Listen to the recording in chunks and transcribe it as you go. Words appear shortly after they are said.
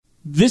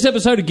This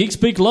episode of Geek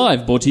Speak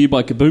Live brought to you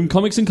by Kaboom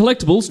Comics and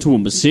Collectibles,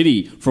 Toowoomba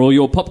City. For all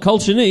your pop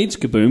culture needs,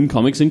 Kaboom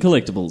Comics and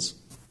Collectibles.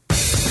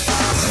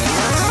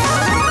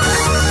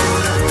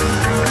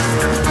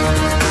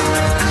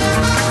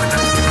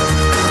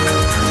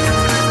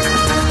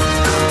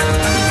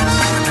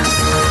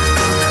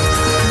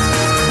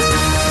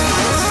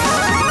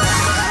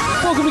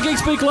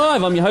 Speak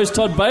Live. I'm your host,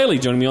 Todd Bailey.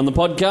 Joining me on the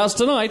podcast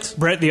tonight,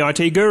 Brett, the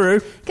IT guru.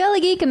 Girly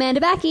Geek, Amanda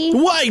Backey.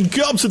 Wade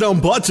Gobson on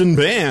butts and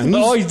bands.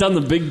 Oh, he's done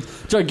the big,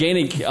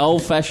 gigantic,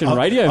 old-fashioned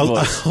radio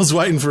voice. I was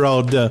waiting for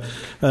old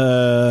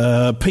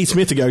Pete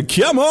Smith to go,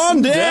 come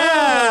on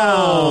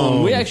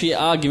down. We actually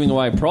are giving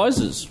away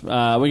prizes.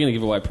 We're going to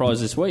give away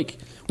prizes this week.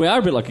 We are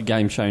a bit like a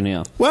game show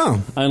now.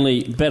 Wow.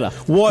 Only better.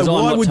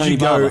 Why would you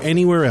go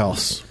anywhere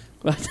else?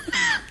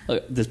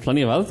 There's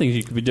plenty of other things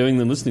you could be doing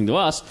than listening to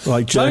us.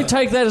 Like Don't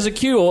take that as a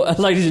cue,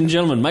 ladies and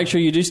gentlemen. Make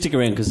sure you do stick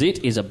around because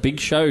it is a big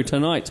show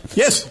tonight.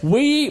 Yes.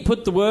 We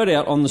put the word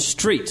out on the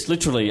street.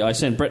 Literally, I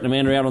sent Brett and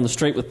Amanda out on the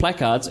street with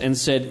placards and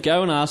said,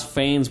 go and ask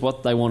fans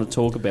what they want to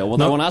talk about, what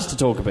they want us to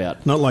talk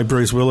about. Not like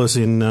Bruce Willis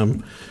in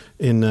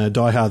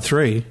Die Hard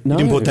 3. No. You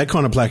didn't put that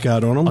kind of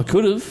placard on them. I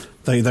could have.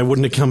 They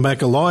wouldn't have come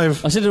back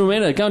alive. I said to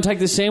Amanda, go and take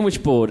this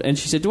sandwich board. And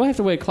she said, do I have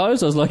to wear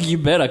clothes? I was like, you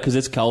better, because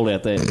it's cold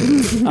out there.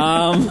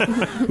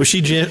 Was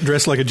she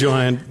dressed like a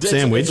giant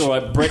sandwich? It's all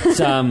right.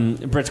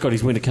 Brett's got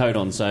his winter coat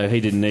on, so he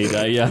didn't need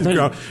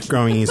a...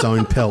 growing his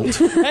own pelt.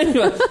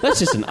 Anyway, that's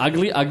just an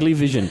ugly, ugly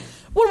vision.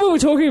 What were we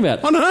talking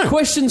about? I don't know.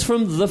 Questions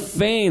from the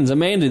fans.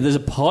 Amanda, there's a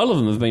pile of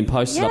them have been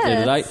posted up there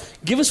today.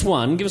 Give us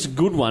one. Give us a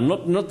good one.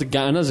 Not the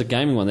there's a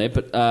gaming one there,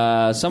 but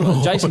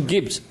Jason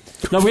Gibbs.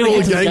 No, we're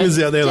all the gamers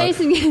out there.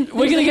 Jason,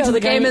 we're going to get to the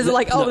gamers are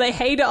like, they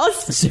hate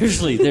us.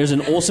 Seriously, there's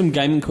an awesome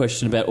gaming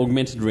question about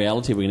augmented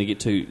reality we're going to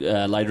get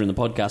to later in the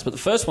podcast. But the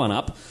first one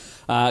up,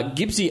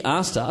 Gibbsy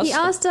asked us... He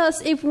asked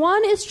us if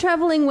one is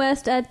travelling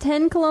west at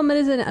 10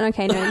 kilometres an hour...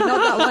 Okay, no, not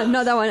that one.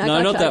 Not that one.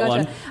 Not that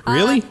one.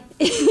 Really?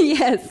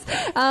 Yes.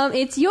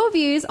 It's your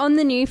views on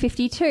the new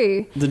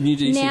 52. The new DC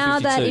 52. Now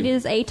that it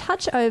is a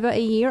touch over a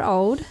year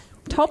old...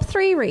 Top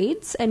 3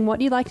 reads and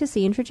what you'd like to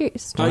see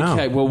introduced. Wow.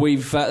 Okay, well,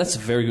 that's a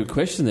very good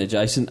question there,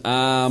 Jason.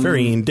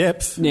 Very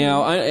in-depth.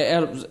 Now,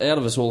 out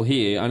of us all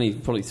here, only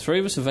probably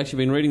 3 of us have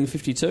actually been reading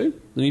the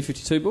new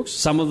 52 books.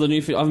 Some of the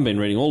new... I haven't been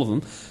reading all of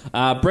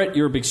them. Brett,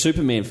 you're a big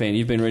Superman fan.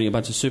 You've been reading a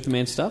bunch of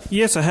Superman stuff?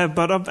 Yes, I have,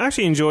 but I've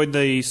actually enjoyed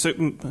the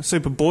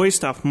Superboy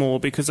stuff more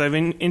because they've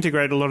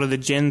integrated a lot of the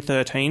Gen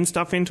 13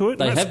 stuff into it.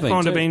 That's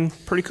kind of been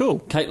pretty cool.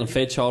 Caitlin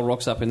Fairchild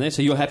rocks up in there,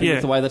 so you're happy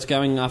with the way that's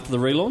going after the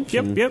relaunch?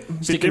 Yep.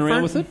 Sticking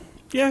around with it?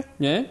 Yeah.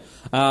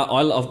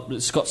 I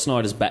love Scott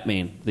Snyder's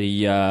Batman.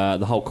 The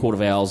whole Court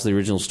of Owls, the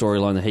original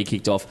storyline that he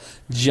kicked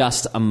off,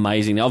 just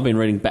amazing. Now, I've been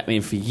reading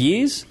Batman for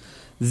years.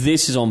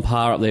 This is on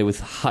par up there with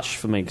Hush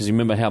for me, because you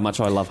remember how much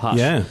I love Hush.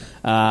 Yeah.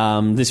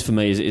 This for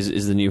me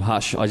is the new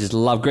Hush. I just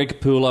love Greg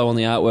Capullo on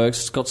the artwork,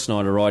 Scott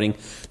Snyder writing.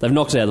 They've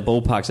knocked it out of the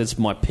ballpark, so that's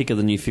my pick of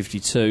the new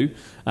 52.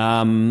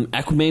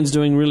 Aquaman's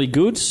doing really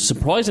good.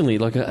 Surprisingly,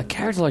 like a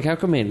character like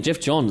Aquaman,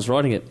 Jeff Johns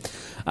writing it.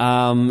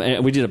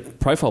 And we did a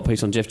profile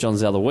piece on Jeff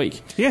Johns the other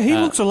week. Yeah, he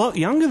looks a lot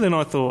younger than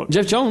I thought.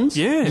 Jeff Johns?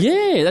 Yeah.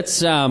 Yeah,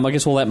 that's, I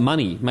guess, all that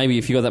money. Maybe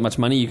if you got that much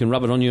money, you can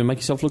rub it on you and make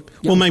yourself look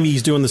young. Well, maybe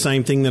he's doing the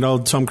same thing that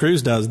old Tom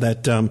Cruise does,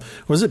 that,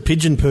 was it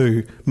pigeon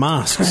poo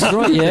masks? That's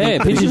right,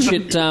 yeah, pigeon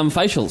shit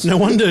facials. No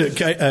wonder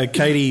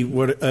Katie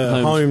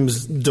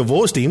Holmes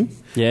divorced him.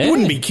 Yeah. You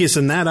wouldn't be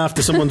kissing that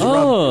after someone's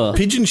rubbed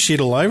pigeon shit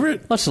all over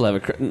it. I still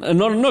have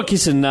not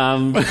kissing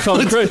Tom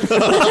Cruise.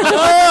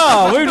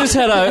 Oh, we've just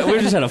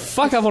had a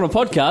fuck up on a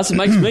podcast. It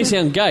makes me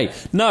sound gay.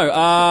 No,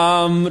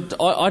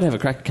 I'd have a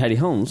crack at Katie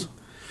Holmes.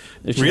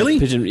 Really?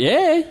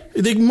 Yeah.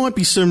 There might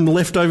be some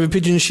leftover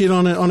pigeon shit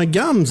on a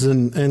gums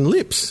and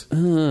lips.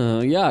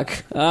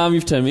 Yuck.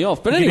 You've turned me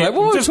off. But anyway, what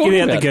were we just talking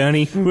get out about? the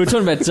gurney. We were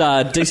talking about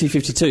DC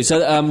 52.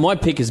 So my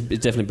pick is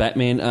definitely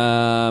Batman.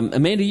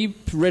 Amanda, you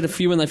read a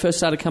few when they first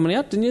started coming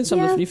out, didn't you? Some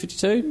of the new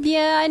 52?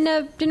 Yeah, I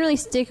know. Didn't really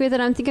stick with it.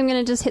 I think I'm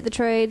going to just hit the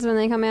trades when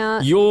they come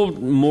out. You're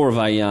more of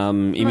a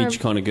image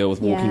kind of girl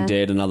with Walking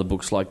Dead and other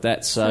books like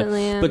that. So,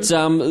 but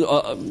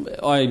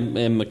I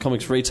am a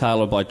comics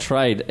retailer by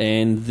trade,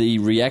 and the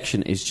reaction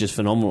is just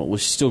phenomenal.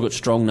 We've still got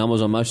strong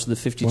numbers on most of the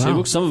 52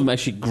 books. Some of them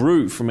actually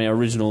grew from our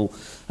original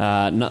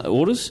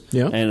orders,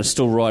 and are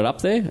still right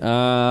up there.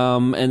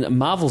 And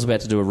Marvel's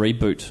about to do a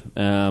reboot.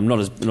 Not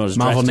as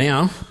Marvel drastic.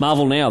 now.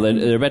 Marvel now.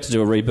 They're about to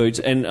do a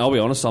reboot. And I'll be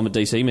honest, I'm a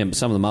DC member.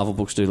 Some of the Marvel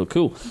books do look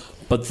cool.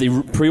 But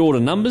the pre-order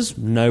numbers,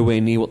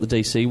 nowhere near what the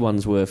DC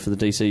ones were for the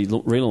DC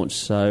relaunch.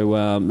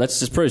 So that's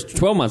just proves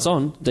 12 months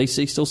on,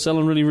 DC still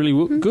selling really,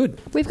 really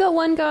good. We've got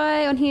one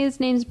guy on here,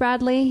 his name's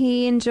Bradley.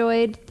 He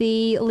enjoyed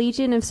the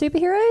Legion of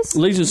Superheroes.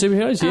 Legion of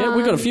Superheroes, yeah.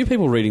 We've got a few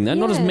people reading that.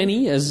 Not as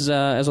many as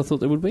I thought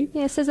there would be.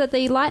 Yeah, it says that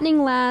the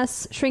Lightning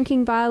Lass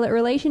Shrinking Violet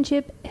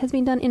relationship has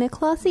been done in a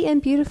classy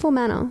and beautiful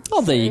manner.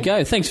 Oh, there you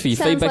go. Thanks for your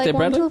feedback there,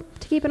 Bradley.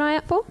 To keep an eye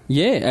out for.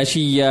 Yeah,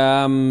 actually,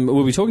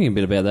 we'll be talking a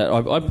bit about that.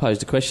 I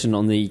posed a question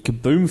on the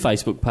Kaboom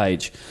Facebook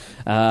page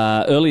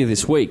earlier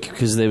this week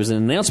because there was an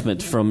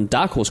announcement from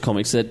Dark Horse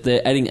Comics that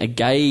they're adding a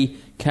gay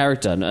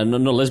character, and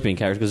not a lesbian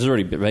character, because there's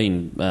already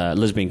been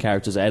lesbian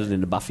characters added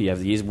into Buffy over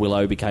the years.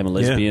 Willow became a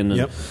lesbian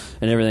and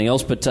everything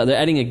else, but they're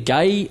adding a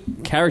gay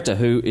character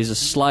who is a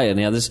Slayer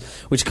now.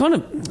 Which kind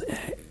of...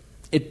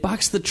 It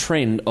bucks the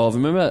trend of,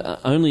 remember,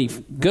 only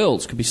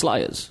girls could be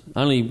Slayers.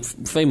 Only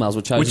females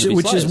were chosen to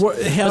be Slayers. Which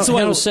is that's the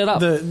way it was set up.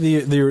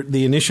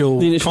 The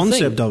initial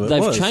concept thing. of it.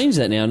 They've changed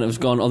that now, and it's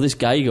gone. Oh, this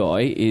gay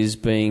guy is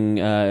being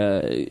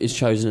is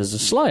chosen as a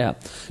Slayer.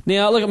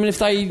 Now, look, I mean, if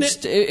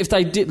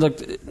they did, look,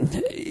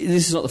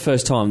 this is not the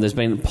first time. There's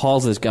been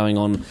piles of this going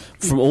on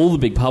from all the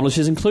big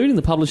publishers, including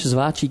the publishers of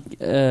Archie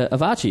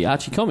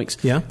Comics.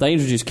 Yeah. They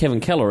introduced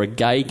Kevin Keller, a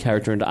gay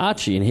character, into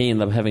Archie, and he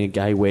ended up having a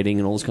gay wedding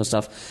and all this kind of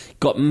stuff.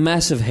 Got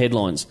massive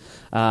headlines.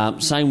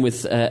 Same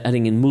with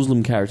adding in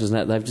Muslim characters.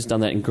 Now they've just done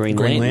that in Green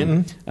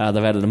Lantern.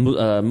 They've added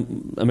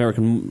an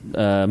American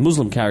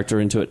Muslim character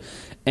into it.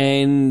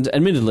 And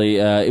admittedly,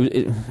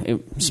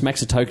 it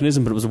smacks of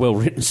tokenism, but it was a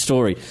well-written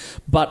story.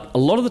 But a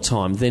lot of the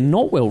time, they're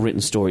not well-written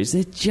stories.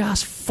 They're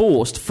just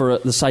forced for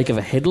the sake of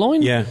a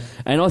headline. Yeah.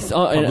 And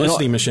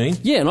publicity machine.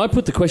 Yeah, and I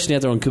put the question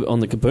out there on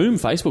the Kaboom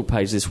Facebook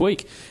page this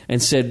week and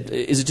said,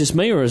 is it just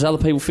me or is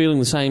other people feeling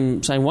the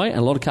same way? And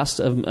a lot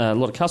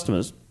of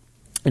customers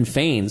and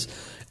fans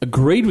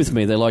agreed with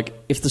me. They're like,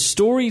 if the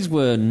stories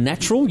were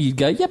natural, you'd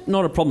go, yep,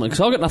 not a problem. Because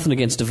I've got nothing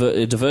against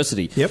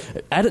diversity. Yep.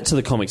 Add it to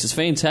the comics. It's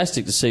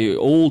fantastic to see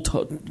all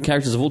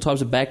characters of all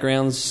types of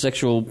backgrounds,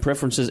 sexual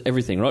preferences,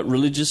 everything, right?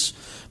 Religious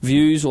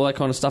views, all that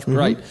kind of stuff,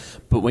 great.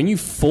 But when you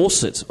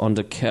force it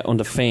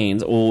onto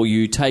fans, or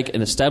you take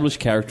an established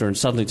character and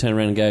suddenly turn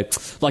around and go,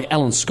 like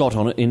Alan Scott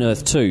on it in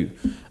Earth 2,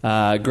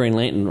 Green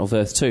Lantern of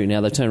Earth 2. Now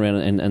they turn around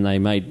and they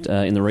made,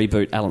 in the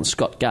reboot, Alan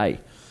Scott gay,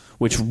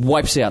 which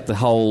wipes out the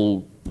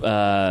whole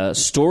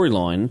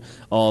storyline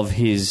of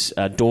his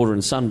daughter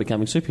and son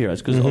becoming superheroes,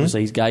 because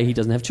obviously he's gay, he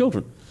doesn't have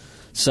children.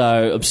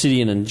 So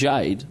Obsidian and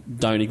Jade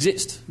don't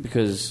exist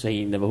because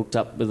he never hooked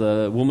up with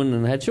a woman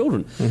and had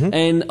children.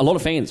 And a lot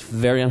of fans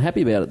very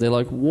unhappy about it. They're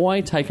like,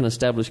 why take an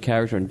established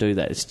character and do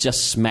that? It's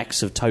just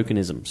smacks of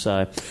tokenism.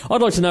 So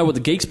I'd like to know what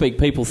the Geekspeak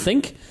people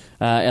think.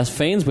 As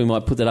fans, we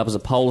might put that up as a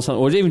poll or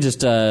something, or even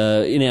just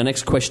in our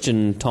next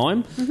question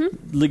time,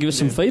 give us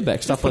some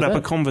feedback, stuff like that. Put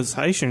up a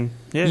conversation.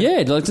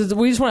 Yeah, like,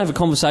 we just want to have a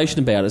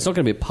conversation about it. It's not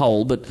going to be a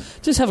poll, but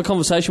just have a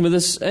conversation with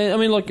us. I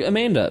mean, like,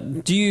 Amanda,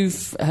 do you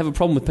have a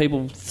problem with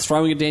people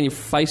throwing it down your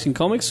face in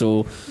comics,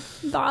 or...?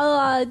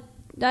 I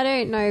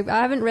don't know.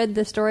 I haven't read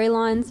the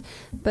storylines,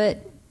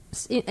 but...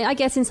 I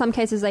guess in some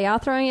cases they are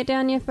throwing it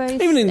down your face.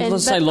 Even in,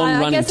 let's say,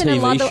 long-running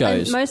TV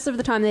shows. Most of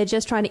the time they're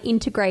just trying to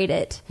integrate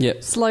it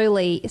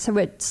slowly, so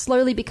it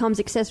slowly becomes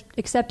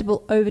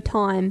acceptable over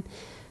time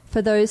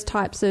for those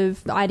types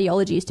of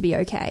ideologies to be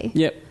okay.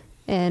 Yep.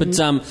 But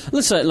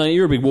let's say, like,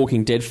 you're a big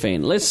Walking Dead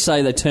fan. Let's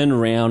say they turn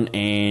around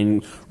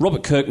and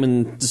Robert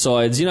Kirkman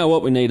decides, you know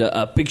what, we need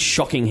a big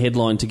shocking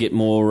headline to get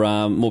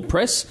more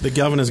press. The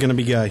governor's going to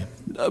be gay.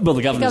 Well,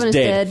 the governor's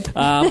dead.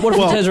 What if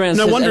he turns around and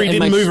no says, wonder he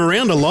didn't move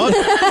around a lot.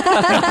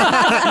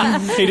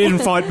 He didn't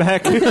fight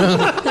back.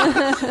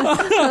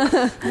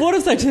 What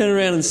if they turn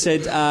around and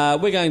said,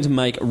 we're going to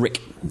make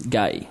Rick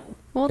gay?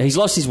 He's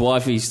lost his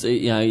wife. He's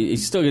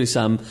still got his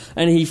son,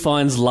 and he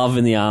finds love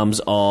in the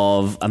arms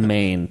of a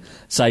man.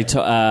 Say,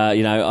 I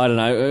don't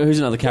know, who's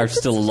another character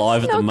still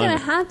alive at the moment?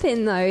 It's not going to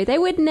happen, though. They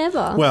would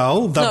never.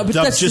 Well, they've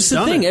just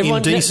done it. In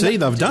DC,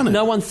 they've done it.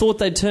 No one thought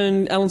they'd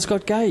turn Alan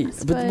Scott gay.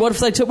 But what if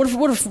they?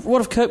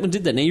 What if Kirkman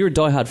did that? Now, you're a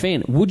diehard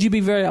fan. Would you be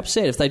very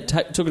upset if they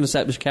took an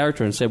established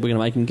character and said, we're going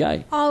to make him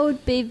gay? I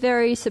would be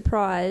very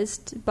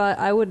surprised, but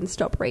I wouldn't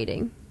stop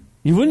reading.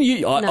 You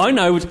wouldn't? I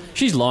know.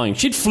 She's lying.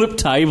 She'd flip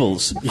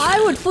tables.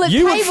 I would flip tables.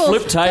 You would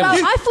flip tables.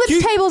 I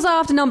flipped tables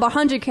after number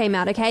 100 came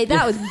out, okay?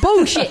 That was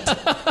bullshit.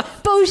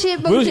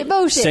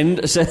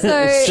 bullshit.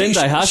 Send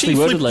a harshly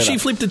worded letter. She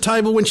flipped a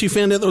table when she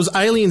found out there was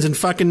aliens in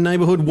fucking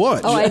Neighbourhood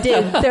Watch. Oh, I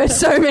did. There were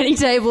so many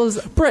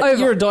tables. Brett,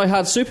 you're a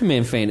diehard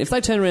Superman fan. If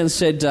they turn around and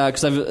said,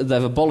 because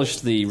they've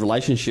abolished the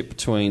relationship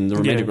between, the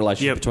romantic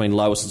relationship between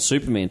Lois and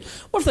Superman,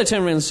 what if they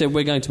turn around and said,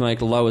 we're going to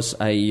make Lois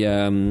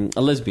a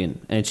lesbian,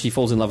 and she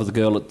falls in love with a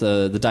girl at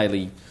the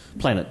Daily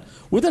Planet?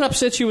 Would that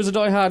upset you as a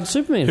diehard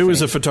Superman fan? Who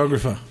was a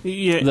photographer?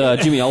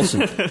 Jimmy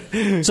Olsen.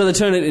 So they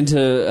turn it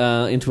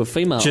into a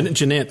female.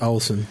 Jeanette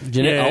Olsen.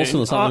 Olsen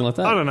or something like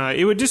that. I don't know.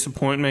 It would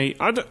disappoint me.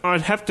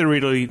 I'd have to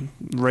really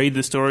read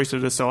the stories to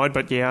decide,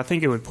 but I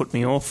think it would put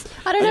me off.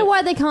 I don't know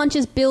why they can't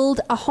just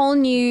build a whole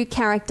new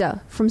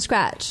character from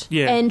scratch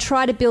and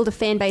try to build a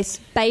fan base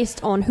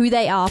based on who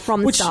they are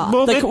from the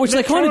start. Which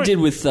they kind of did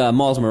with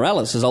Miles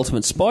Morales as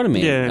Ultimate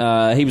Spider-Man.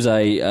 Yeah. He was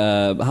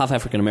a half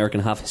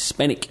African-American, half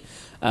Hispanic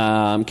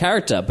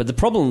character, but the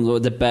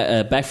problem that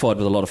backfired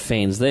with a lot of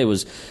fans there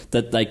was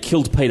that they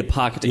killed Peter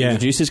Parker to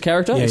introduce his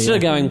character. Instead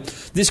of going,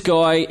 this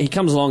guy, he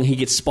comes along, he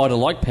gets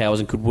spider-like powers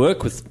and could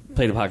work with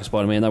Peter Parker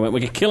Spider-Man, they went,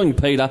 we're killing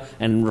Peter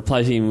and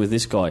replacing him with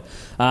this guy.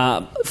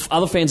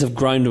 Other fans have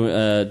grown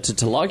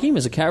to like him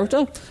as a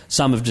character.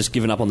 Some have just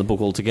given up on the book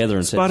altogether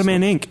and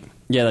Spider-Man said... Inc.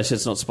 Yeah, they said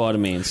it's not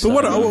Spider-Man. But so.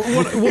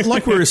 what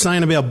like we were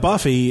saying about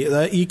Buffy,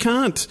 you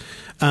can't,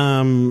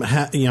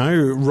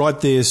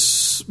 write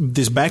this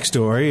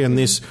backstory and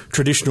this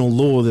traditional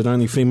lore that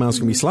only females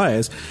can be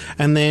slayers,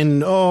 and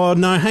then, oh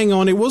no, hang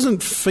on, it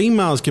wasn't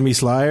females can be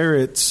slayer,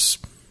 it's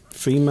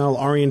female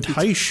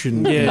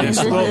orientation. Yeah,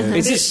 well,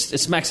 it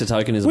smacks of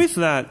tokenism. With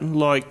that,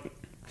 like,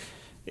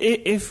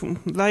 if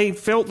they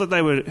felt that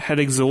they had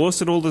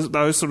exhausted all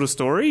those sort of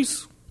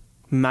stories,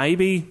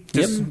 maybe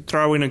just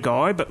throw in a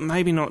guy, but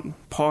maybe not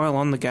pile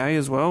on the gay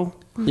as well.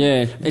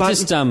 Yeah,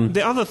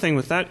 the other thing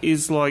with that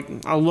is, like,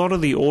 a lot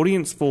of the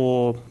audience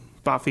for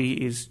Buffy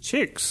is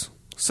chicks,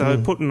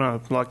 so putting a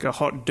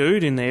hot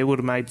dude in there would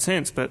have made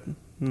sense, but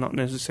not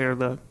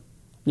necessarily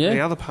the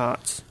other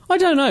parts. I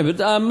don't know,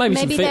 but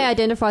maybe they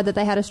identified that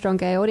they had a strong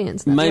gay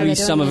audience. Maybe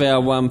some of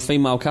our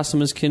female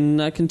customers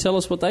can tell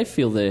us what they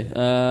feel there.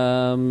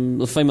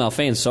 The female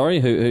fans,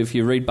 sorry, who if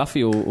you read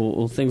Buffy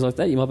or things like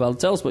that, you might be able to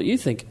tell us what you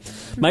think.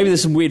 Maybe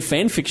there's some weird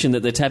fan fiction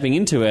that they're tapping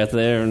into out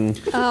there. And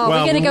we're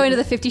going to go into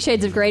the 50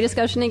 Shades of Grey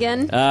discussion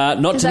again?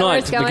 Not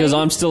tonight, because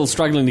I'm still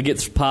struggling to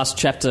get past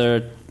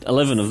chapter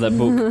 11 of that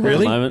book really? At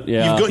the moment.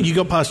 Yeah. You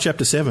got past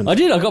chapter 7. I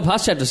did. I got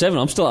past chapter 7.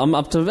 I'm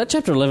up to about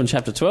chapter 11,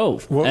 chapter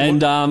 12.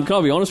 Can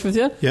I be honest with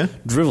you? Yeah.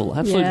 Drivel.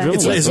 Absolute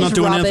drivel. It's not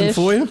doing anything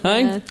for you?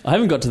 Hey? Yeah. I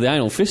haven't got to the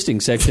anal fisting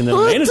section that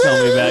Amanda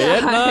told me about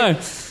yet. No. I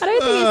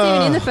don't think it's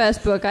even in the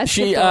first book. Without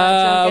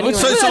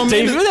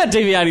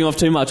deviating off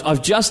too much,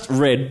 I've just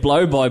read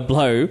blow by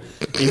blow.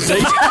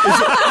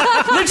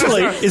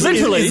 Literally.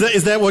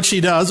 Is that what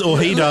she does or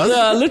he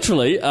does?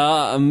 Literally.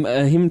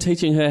 Him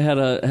teaching her how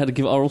to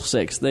give oral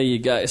sex. There you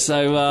go.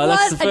 So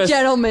that's the first. A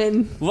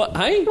gentleman. What?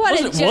 Hey,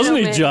 wasn't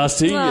he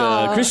just?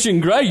 Christian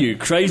Grey, you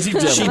crazy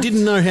devil. She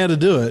didn't know how to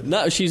do it.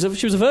 No, she was a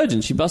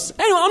virgin. She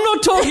busted. Anyway, I'm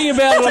not talking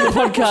about it on the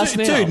podcast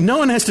now. Dude, no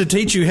one has to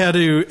teach you how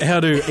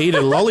to eat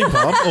a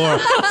lollipop or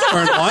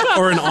an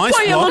ice Why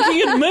are you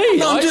looking at me?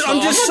 No,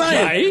 I'm just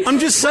saying. I'm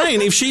just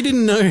saying. If she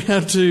didn't know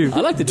how to do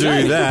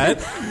that,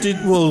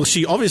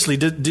 she obviously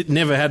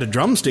never had a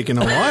drumstick in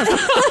her life.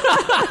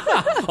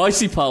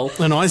 Icy pole.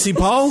 An icy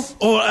pole?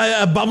 Or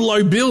a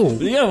Bubble-O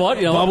Bill. You know what?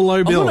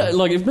 Bubble-O Bill.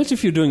 Imagine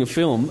if you're doing a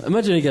film.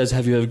 Imagine he goes,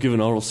 have you ever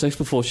given oral sex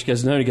before? She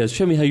goes, no. And he goes,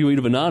 show me how you eat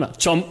a banana.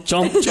 Chomp,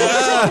 chomp,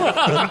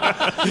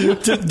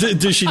 chomp.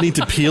 Does she need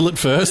to peel it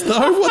first,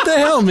 though? What the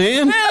hell,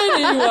 man?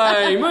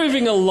 Anyway,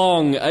 moving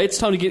along. It's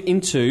time to get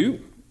into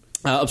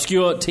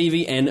obscure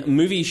TV and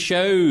movie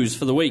shows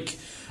for the week.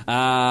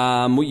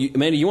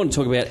 Amanda, you want to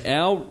talk about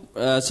our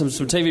some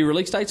TV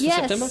release dates for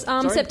September?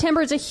 Yes,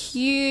 September is a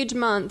huge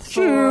month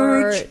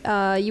for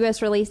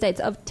US release dates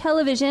of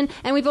television,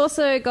 and we've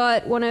also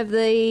got one of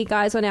the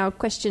guys on our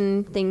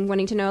question thing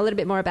wanting to know a little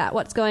bit more about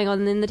what's going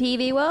on in the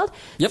TV world.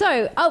 Yep.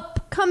 So,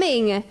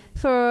 upcoming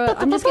for...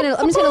 I'm just going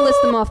to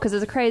list them off because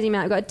there's a crazy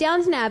amount. We've got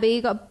Downton Abbey,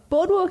 you've got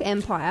Boardwalk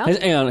Empire.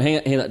 Hang on.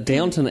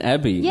 Downton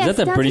Abbey. Yes, is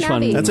that that British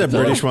Abbey. one? That's a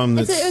British one.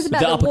 It was about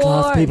the upper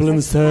class people in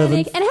the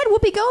servants. And it had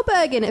Whoopi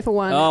Goldberg in it for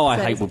one. Oh, I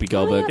hate Whoopi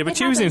Goldberg. Yeah, but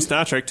she was in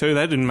Star Trek too.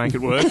 That didn't make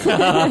it work.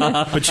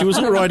 But she was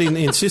all right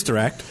in Sister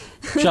Act.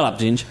 Shut up,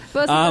 Ginge.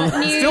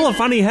 Still a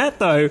funny hat,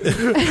 though.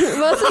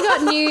 We've also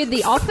got new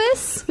The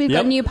Office. We've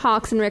got new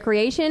Parks and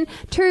Recreation.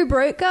 Two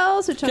Broke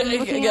Girls, which I'm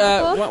looking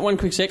out for. One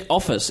quick sec.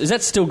 Office. Is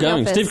that still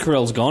going? Steve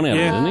Carell's gone out of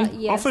it, isn't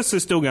he? Yes. Office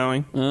is still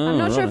going. I'm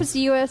not sure if it's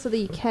the US or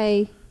the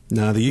UK.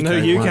 No, the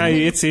UK.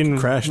 It's in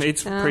crashed.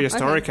 It's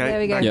prehistoric there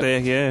we go. back there.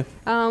 Yeah.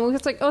 We've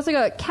also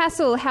got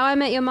Castle, How I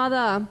Met Your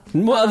Mother.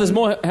 Well, there's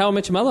more How I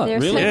Met Your Mother. There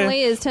really?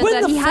 certainly is. Turns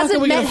out he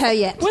hasn't met her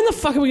yet. When the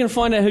fuck are we going to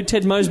find out who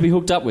Ted Mosby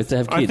hooked up with to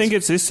have kids? I think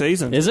it's this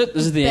season. Is it?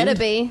 Is it the end? Better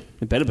be.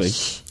 It better be.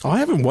 I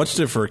haven't watched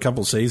it for a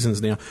couple of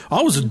seasons now.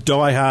 I was a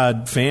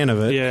die-hard fan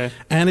of it,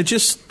 and it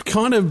just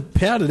kind of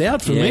powdered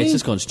out for me. Yeah, it's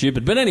just gone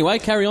stupid. But anyway,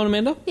 carry on,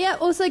 Amanda. Yeah,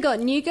 also got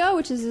New Girl,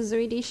 which is a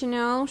Zooey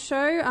Deschanel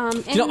show.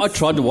 I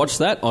tried to watch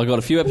that. I got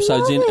a few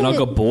episodes in, and I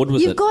got bored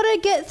with it. You've got to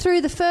get through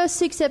the first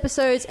 6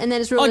 episodes, and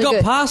then it's really good. I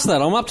got past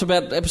that. I'm up to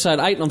about episode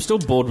 8, and I'm still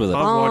bored with it.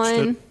 I've watched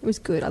it. It was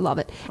good. I love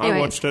it. Anyway, I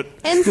watched it.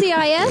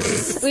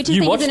 NCIS, which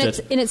I think is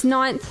in its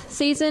 9th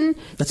season.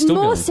 That's still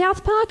more going.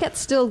 South Park, that's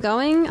still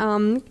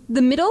going.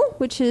 The Middle,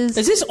 which is...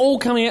 Is this all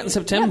coming out in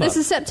September? Yeah, this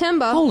is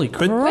September. Holy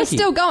crap. We're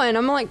still going.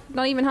 I'm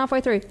not even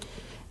halfway through.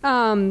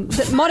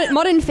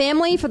 Modern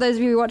Family, for those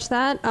of you who watch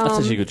that. That's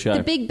actually a good show.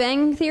 The Big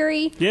Bang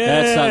Theory. Yeah.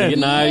 That's starting to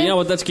get, you know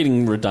what, that's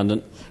getting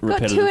redundant.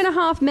 Repetitive.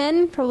 Got 2.5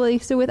 Men, probably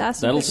still with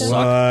Aston. That'll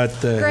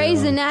suck.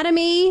 Grey's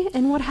Anatomy,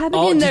 and what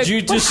happened in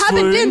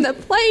the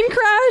plane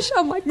crash?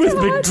 Oh my god! With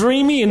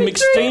McDreamy and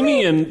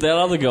McSteamy and that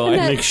other guy.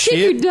 And that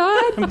chick who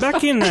died. And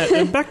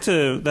back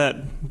to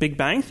that Big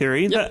Bang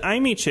Theory. That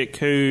Amy chick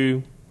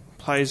who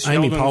plays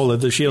Amy Sheldon, Poehler,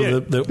 the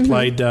Shield that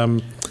played.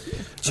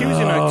 She was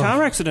in a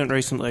car accident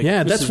recently.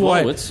 Yeah, that's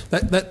why.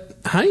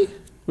 Hey,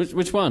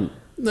 which one?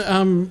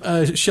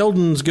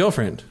 Sheldon's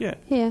girlfriend.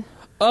 Yeah.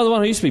 Oh, the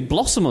one who used to be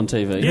Blossom on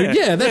TV.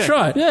 Yeah, that's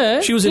right.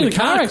 Yeah, she was in a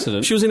car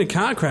accident. She was in a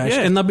car crash,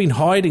 and they've been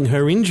hiding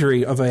her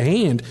injury of her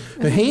hand.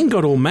 Her hand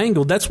got all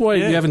mangled. That's why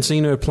you haven't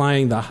seen her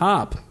playing the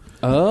harp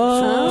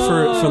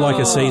for like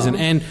a season.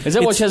 And is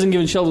that why she hasn't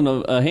given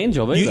Sheldon a hand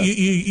job either?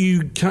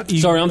 You can't,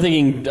 Sorry, I'm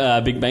thinking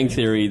Big Bang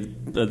Theory,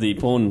 the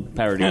porn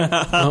parody.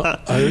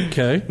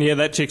 Okay. Yeah,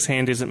 that chick's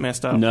hand isn't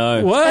messed up.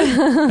 No. What?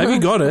 Have you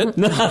got it?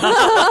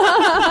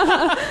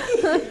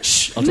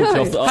 Shh, I'll talk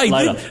to you Hey,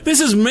 later. this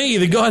is me,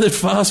 the guy that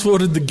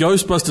fast-forwarded the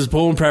Ghostbusters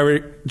porn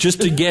parody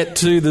just to get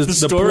to the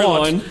plot.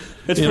 Storyline.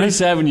 It's pretty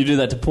sad when you do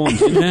that to porn.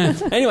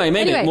 Anyway,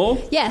 Mandy, more?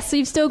 Yes, so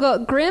you've still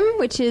got Grimm,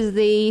 which is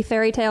the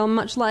fairy tale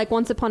much like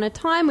Once Upon a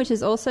Time, which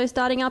is also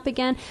starting up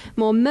again.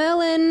 More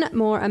Merlin,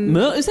 more...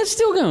 Is that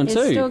still going too?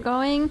 It's still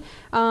going.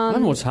 I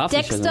haven't watched half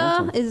the show in a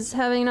long Dexter time. is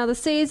having another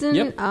season,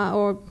 Yep.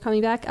 or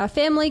coming back.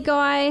 Family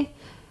Guy,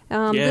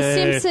 The Yeah.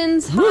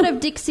 Simpsons, Heart of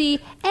Dixie,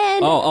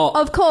 and,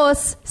 of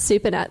course,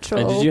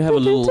 Supernatural. Did you have a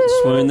little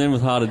swoon then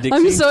with Heart of Dixie?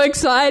 I'm so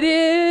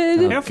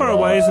excited. How far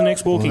away is the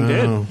next Walking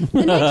Dead?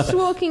 The next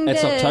Walking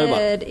That's Dead...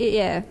 October.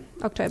 Yeah,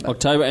 October.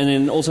 October, and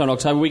then also in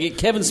October we get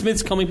Kevin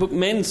Smith's Comic Book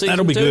Men season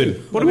That'll be 2.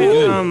 good. What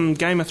about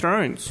Game of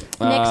Thrones?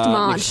 Next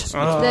March.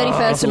 31st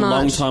That's of a long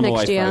March time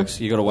next away, year. folks.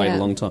 You've got to wait Yeah. a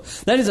long time.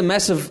 That is a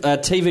massive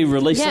TV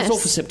release. Yes. That's all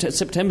for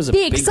September's a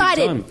Be big,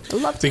 excited. big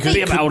time. Love to Because,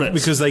 see about it.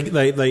 because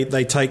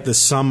they take the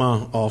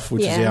summer off,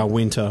 which is Yeah. our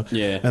winter,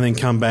 Yeah. and then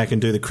come back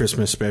and do the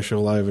Christmas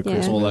special over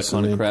Christmas. All that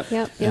kind of and then- crap.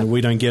 Yep. And we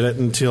don't get it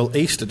until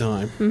Easter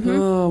time.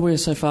 Oh, we're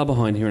so far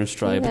behind here in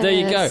Australia. But there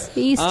you go. Yes,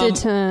 Easter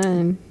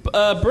time.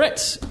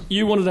 Brett,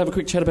 you wanted to have a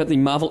quick chat about the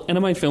Marvel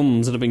anime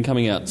films that have been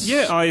coming out.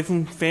 Yeah, I've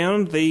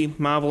found the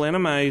Marvel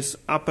animes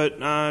up at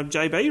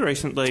JB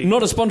recently.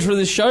 Not a sponsor of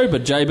this show,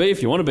 but JB,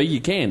 if you want to be,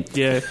 you can.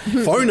 Yeah.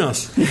 Phone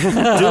us. Do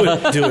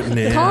it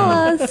now.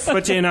 Call us.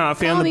 But yeah, no, I Call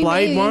found the me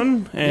Blade maybe.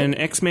 one and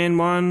X-Men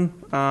one,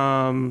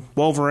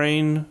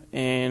 Wolverine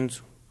and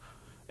Is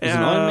it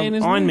Iron Man,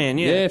 isn't Iron it? Man,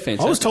 yeah. Yeah,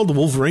 fantastic. I was told the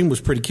Wolverine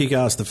was pretty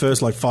kick-ass the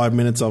first 5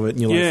 minutes of it,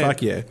 and you're like,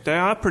 fuck yeah. They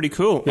are pretty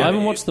cool. I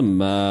haven't watched them.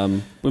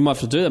 We might have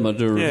to do them. I'll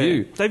do a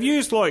review. They've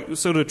used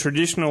sort of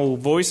traditional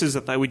voices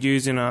that they would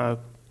use in a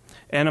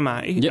anime.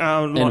 Yep.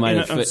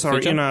 Animated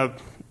feature. in a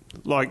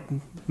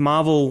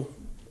Marvel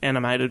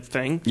animated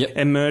thing, Yep.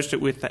 and merged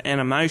it with the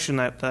animation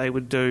that they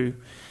would do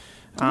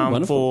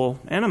wonderful.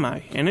 for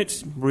anime, and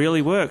it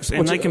really works. And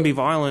What's they your- can be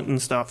violent and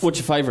stuff. What's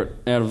your favourite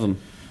out of them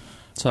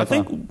so I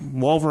far? think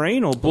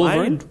Wolverine or Blade.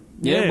 Wolverine?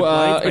 Yeah,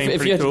 well, Blade's been if you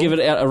pretty had to cool. give it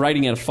a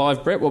rating out of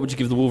 5, Brett, what would you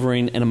give the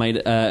Wolverine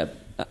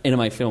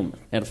anime film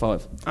out of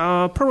 5?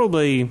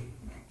 Probably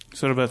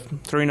sort of a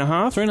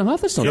 3.5.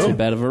 3.5? That's not Sure. too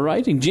bad of a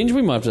rating. Ginger,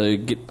 we might have to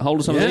get hold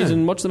of some of Yeah. these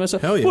and watch them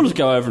ourselves. Hell yeah. We'll just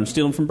go over and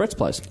steal them from Brett's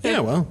place. Yeah,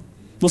 well.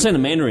 We'll send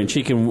Amanda in.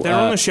 She can... They're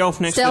on the shelf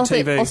next Stealth to the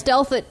it. TV. Or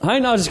stealth it. Hey,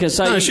 no, I was just going to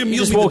say... No, you she'll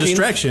just be the walk in,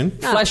 distraction.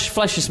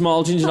 flash your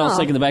smile, Ginger, and I'll Oh.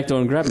 sneak in the back door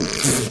and grab them.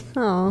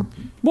 Oh.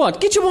 What?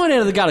 Get your mind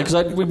out of the gutter,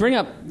 because we bring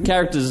up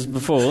characters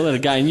before that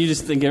again, you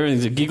just think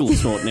everything's a giggle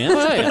snort now.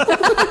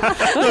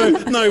 Hey,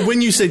 No,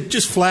 when you said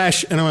just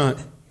flash, and I'm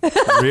like,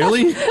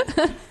 really?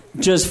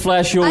 just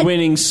flash your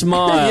winning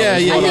smile. Yeah,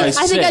 is yeah, what yeah. I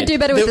think I'd said. do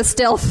better with the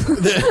stealth.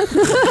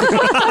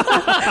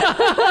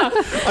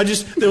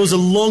 There was a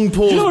long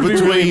pause Do you know what would be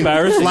really between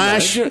embarrassing?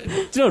 flash. though? Do you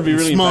know what would be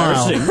really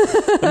Smile.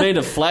 embarrassing?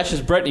 Amanda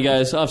flashes Brett and he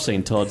goes, I've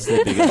seen Todd's,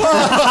 they're bigger. And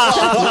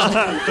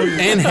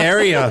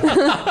Harrier.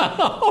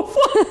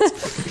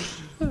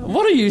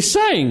 What are you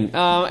saying?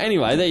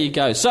 Anyway, there you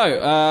go. So,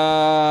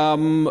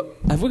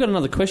 have we got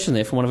another question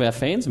there from one of our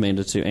fans,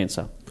 Amanda, to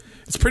answer?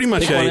 It's pretty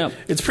much Pick one out.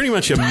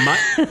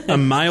 a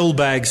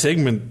mailbag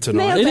segment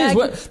tonight. Mailbag.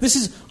 It is. This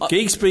is.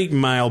 Geek Speak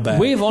mailbag.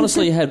 We've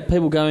honestly had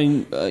people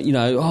going,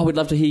 we'd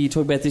love to hear you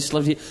talk about this,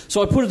 love to hear.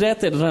 So I put it out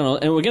there today,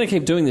 and we're going to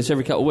keep doing this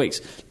every couple of weeks.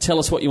 Tell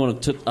us what you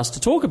want us to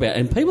talk about,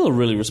 and people are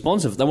really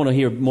responsive. They want to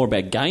hear more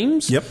about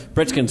games. Yep.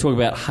 Brett's going to talk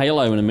about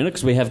Halo in a minute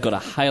because we have got a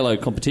Halo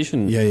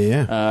competition.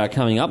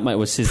 Coming up, mate.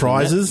 We're sizzling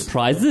Prizes. that.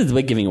 Prizes.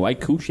 We're giving away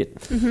cool shit.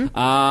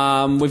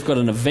 Mm-hmm. We've got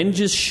an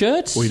Avengers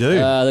shirt. We do.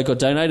 They got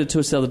donated to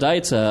us the other day.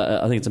 It's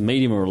I think it's a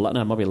medium or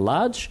it might be a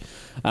large.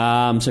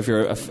 So if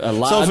you're a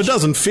large, So if it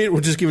doesn't fit, we'll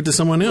just give it to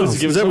someone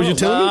else. Is that what you're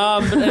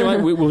telling me? But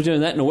anyway, we're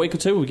doing that in a week or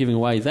two. We're giving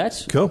away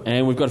that. Cool.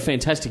 And we've got a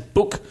fantastic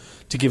book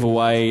to give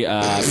away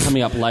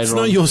coming up later It's on.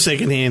 not your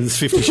second-hand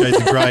 50 Shades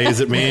of Grey,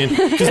 is it, man?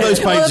 Because those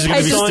pages are going to be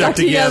pages stuck stuck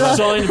together.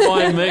 Signed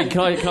by me.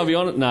 Can I be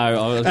on it?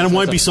 No. And it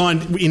won't be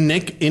signed in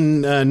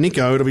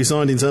Nico. It'll be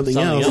signed in something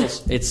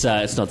else. It's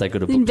not that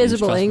good a book.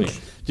 Invisible trust ink. Me.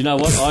 Do you know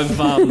what?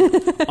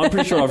 I'm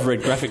pretty sure I've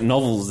read graphic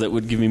novels that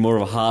would give me more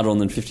of a hard on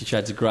than 50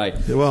 Shades of Grey.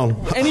 Well,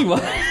 Anyway,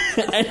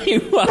 I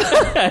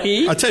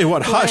tell you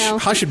what, Wow.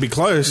 Hush should be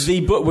close.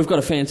 the book, we've got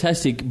a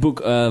fantastic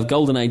book of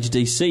Golden Age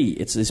DC.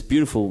 It's this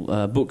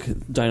beautiful book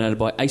donated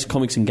by Ace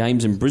Comics and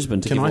Games in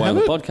Brisbane to Can give I away on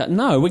have the it? podcast.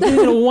 No, we're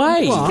giving it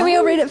away. Can we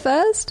all read it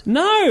first?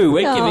 No,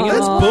 we're giving it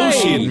That's away.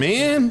 Bullshit,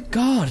 man.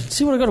 God,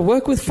 see what I've got to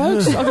work with,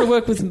 folks? I've got to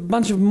work with a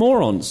bunch of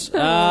morons.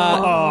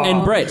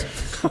 And Brett.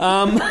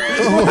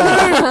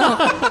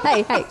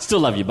 Hey. Still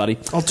love you, buddy.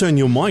 I'll turn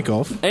your mic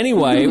off.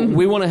 Anyway,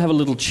 we want to have a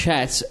little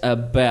chat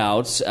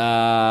about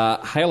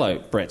Halo,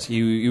 Brett.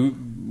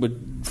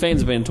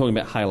 Fans have been talking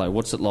about Halo.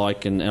 What's it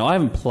like? And I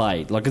haven't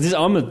played.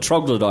 I'm a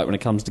troglodyte when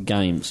it comes to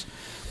games.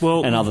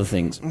 and other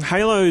things.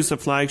 Halo's the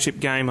flagship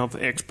game of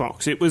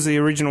Xbox. It was the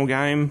original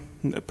game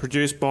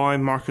produced by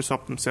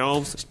Microsoft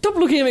themselves. Stop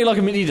looking at me like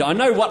a idiot. I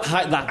know what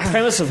the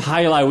premise of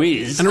Halo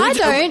is. I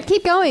don't.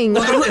 Keep going.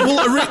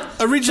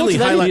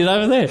 Originally,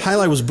 over there.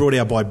 Halo was brought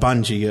out by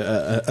Bungie,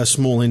 a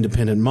small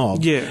independent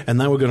mob, and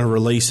they were going to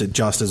release it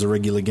just as a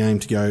regular game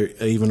to go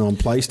even on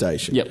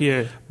PlayStation. Yep.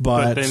 Yeah,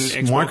 but then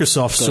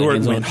Microsoft saw it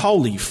and went,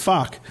 "Holy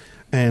fuck."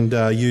 And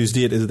used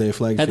it as their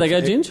flagship. How'd they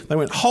go, Ginge? They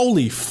went,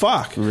 holy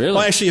fuck. Really?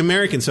 Well, actually,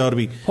 American, so it'll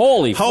be,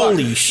 holy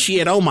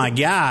shit, oh my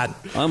God.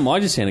 I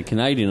just sounded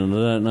Canadian and I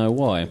don't know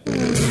why.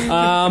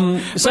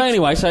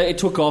 Anyway, so it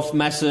took off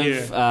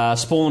massive,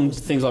 spawned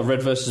things like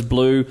Red vs.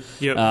 Blue,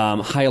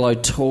 Halo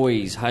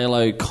toys,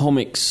 Halo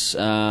comics,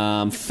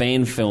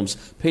 fan films.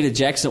 Peter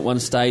Jackson at one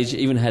stage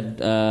even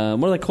had,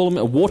 what do they call them?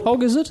 A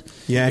warthog, is it?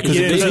 Yeah, because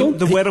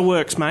the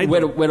Wetaworks made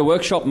them. Weta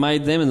Workshop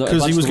made them.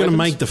 Because he was going to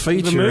make the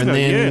feature and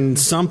then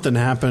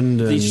something happened.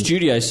 The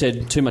studio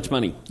said too much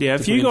money. Yeah, a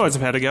few guys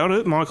have had a go at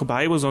it. Michael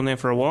Bay was on there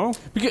for a while.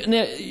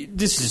 Now,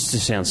 this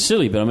just sounds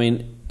silly, but I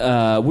mean,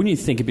 wouldn't you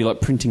think it'd be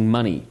like printing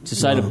money to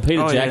say to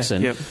Peter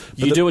Jackson,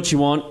 you do what you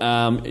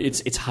want,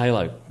 it's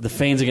Halo. The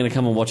fans are going to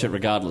come and watch it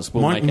regardless.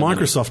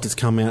 Microsoft has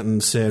come out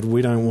and said,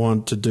 we don't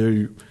want to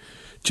do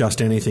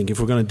just anything. If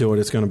we're going to do it,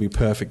 it's going to be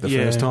perfect the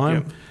first time.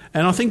 Yep.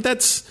 And I think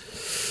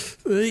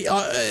that's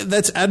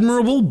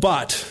admirable,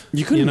 but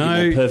you couldn't be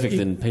more perfect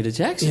than Peter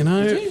Jackson, you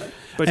know.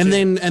 And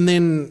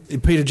then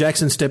Peter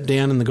Jackson stepped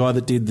down, and the guy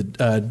that did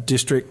the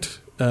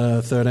District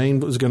 13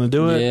 was going to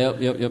do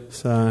it. Yep.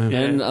 So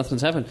and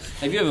nothing's happened.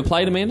 Have you ever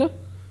played, Amanda?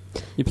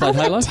 You played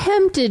Halo? I've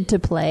attempted to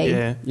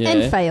play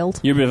and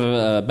failed. You're a bit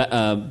of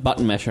a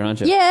button masher,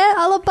 aren't you? Yeah,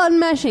 I love button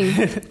mashing.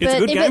 It's a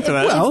good game for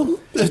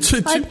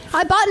that.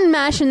 I button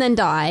mash and then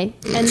die,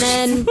 and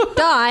then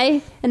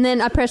die, and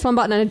then I press one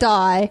button and I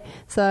die,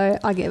 so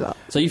I give up.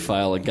 So you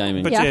fail at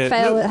gaming. But I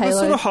fail at Halo. The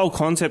sort of whole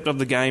concept of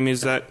the game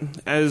is that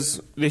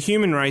as the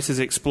human race has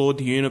explored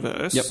the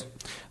universe,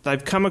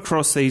 they've come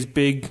across these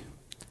big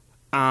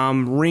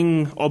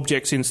ring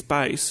objects in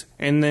space,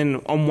 and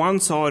then on one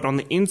side, on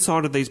the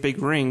inside of these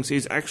big rings,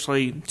 is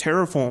actually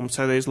terraformed.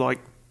 So there's like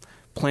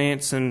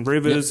plants and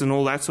rivers and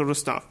all that sort of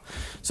stuff.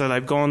 So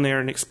they've gone there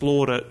and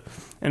explored it,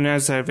 and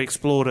as they've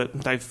explored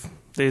it,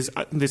 there's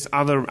this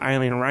other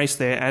alien race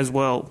there as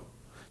well.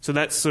 So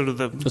that's sort of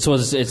the... So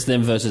it's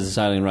them versus this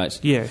alien race.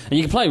 Yeah. And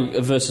you can play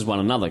versus one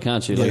another,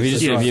 can't you? Like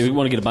if you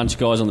want to get a bunch of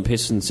guys on the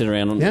piss and sit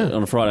around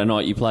on a Friday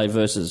night, you play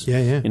versus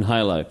in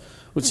Halo.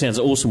 Which sounds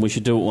awesome. We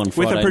should do it one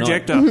Friday with a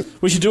projector. Night.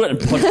 We should do it and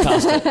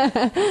podcast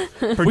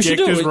it.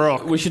 Projectors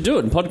rock. We should do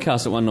it and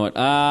podcast it one night.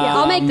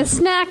 I'll make the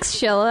snacks,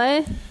 shall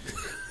I?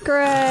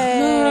 Great.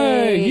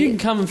 No, you can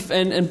come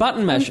and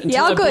button mash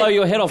until I blow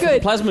your head off with a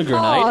plasma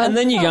grenade, and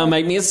then you go and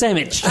make me a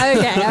sandwich.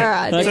 Okay, all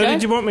right. So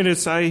did you want me to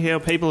say how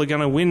people are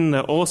going to win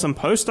the awesome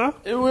poster?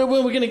 Well,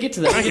 we're going to get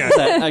to that.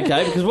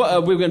 Okay, because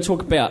we're going to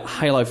talk about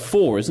Halo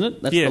 4, isn't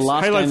it? That's the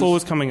last Halo 4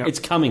 is coming up. It's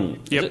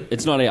coming. Yep.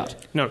 It's not out.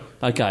 No.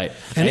 Okay.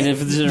 And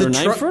is there a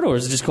name for it, or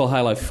is it just called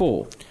Halo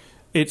 4?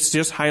 It's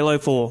just Halo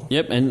 4.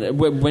 Yep. And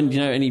when do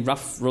you know any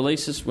rough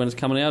releases when it's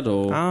coming out?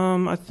 Or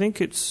I think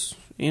it's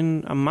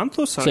in a month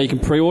or so. So you can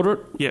pre-order it?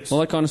 Yes. All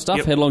that kind of stuff?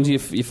 Head along to your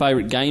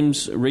favourite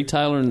games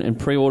retailer and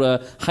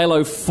pre-order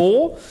Halo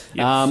 4.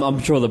 Yes. I'm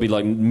sure there'll be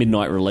like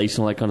midnight release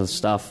and all that kind of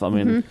stuff. I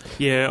mean...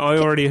 Yeah, I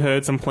already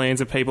heard some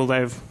plans of people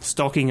they've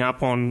stocking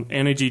up on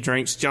energy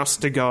drinks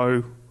just to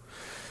go...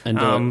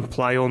 and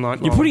play all night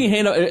long. You're putting your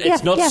hand up.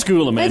 It's not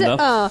school,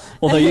 Amanda.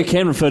 Although you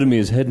can refer to me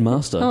as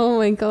headmaster. Oh,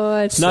 my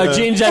God. No,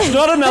 Ginge, that's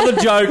not another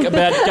joke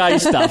about gay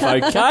stuff,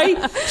 okay?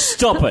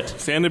 Stop it.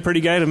 Sounded pretty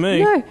gay to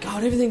me. No.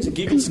 God, everything's a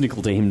giggle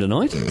snickle to him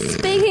tonight.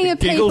 Speaking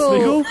of people...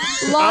 Giggle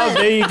snickle?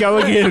 There you go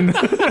again.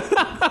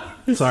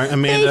 Sorry,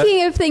 Amanda.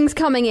 Speaking of things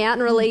coming out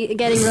and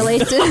getting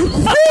released...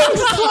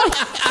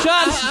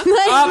 Shut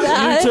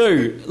up, you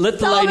two. Let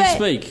the lady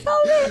speak.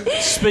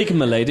 Speak,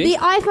 my lady. The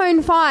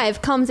iPhone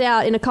 5 comes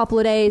out in a couple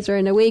of days or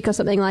in a week or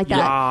something like that.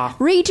 Yeah.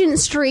 Regent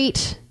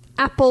Street,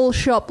 Apple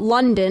Shop,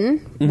 London,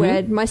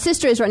 where my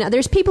sister is right now.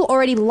 There's people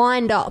already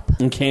lined up.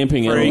 And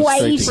camping.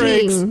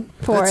 Waiting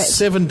for it.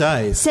 7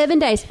 days. 7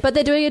 days. But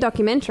they're doing a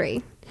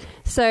documentary.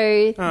 So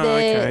they've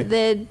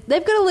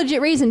got a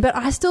legit reason. But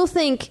I still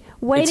think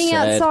waiting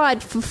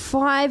outside for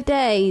 5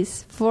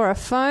 days for a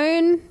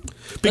phone...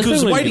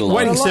 Because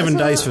waiting 7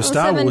 days for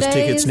Star Wars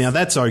tickets now,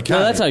 that's okay. No,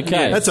 that's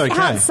okay. That's okay.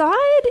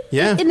 Outside?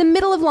 Yeah. In the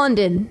middle of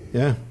London?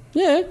 Yeah.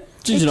 Yeah.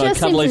 Ginge and I'd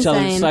cuddle each other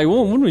and stay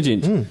warm, wouldn't we,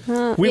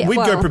 Ginge? We'd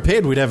go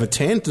prepared. We'd have a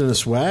tent and a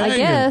swag. I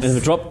guess. If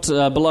it dropped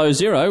below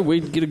zero,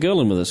 we'd get a girl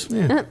in with us.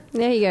 Yeah.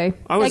 There you go.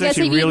 I was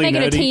actually really make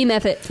it a team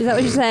effort. Is that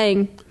what you're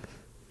saying?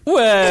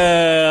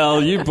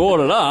 Well, you brought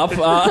it up.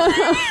 No,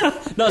 I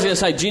was going to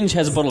say, Ginge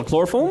has a bottle of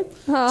chloroform.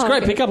 It's a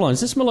great pickup line.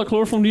 Does this smell like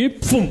chloroform to you?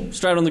 Boom,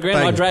 straight on the ground.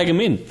 Bang. I drag him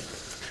in.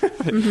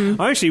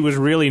 I actually was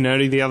really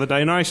nerdy the other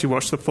day, and I actually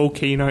watched the full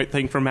keynote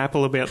thing from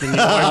Apple about the new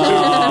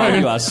iPhone.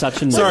 You are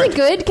such a nerd. Is it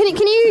good?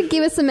 Can you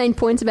give us the main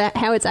points about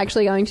how it's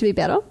actually going to be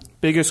better?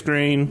 Bigger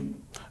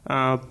screen,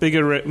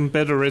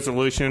 better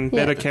resolution,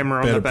 better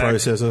camera on the back. Better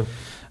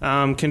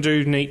processor. Can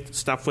do neat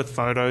stuff with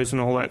photos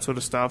and all that sort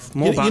of stuff.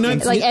 More You know,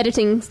 buttons. Like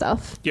editing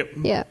stuff. Yep.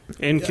 Yeah.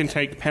 And can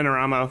take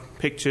panorama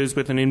pictures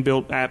with an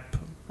inbuilt app.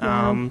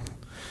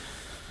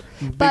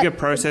 Bigger But-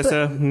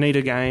 processor,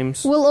 neater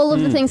games. Will all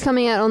of the things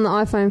coming out on the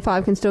iPhone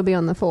 5 can still be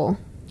on the 4?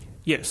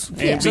 Yes.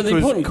 Yeah. And So the because-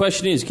 important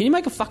question is, can you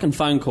make a fucking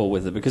phone call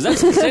with it? Because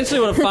that's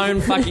essentially what a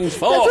phone fucking's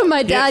for. That's what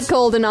my dad yes.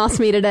 called and asked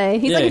me today.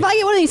 He's like, Yeah. if I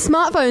get one of these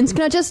smartphones,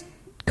 can I just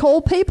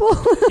call people?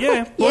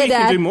 Yeah, well, Yeah, you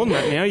Dad. can do more than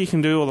that now. You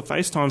can do all the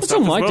FaceTime That's stuff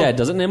all as my well. dad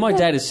does it. Now, my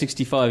dad is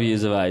 65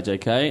 years of age,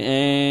 okay?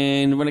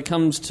 And when it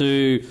comes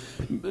to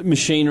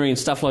machinery and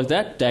stuff like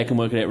that, Dad can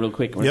work it out real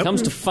quick. When it Yep.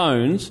 comes to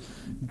phones,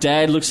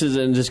 Dad looks at it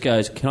and just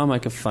goes, can I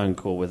make a phone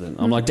call with it?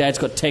 I'm like, Dad's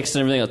got text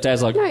and everything else.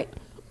 Dad's like, Right.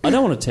 I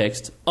don't want to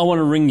text. I want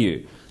to ring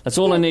you. That's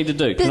all I need to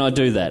do. Can I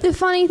do that? The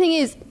funny thing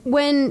is,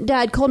 when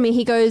Dad called me,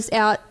 he goes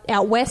out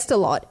west a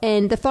lot,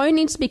 and the phone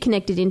needs to be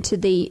connected into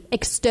the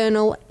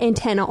external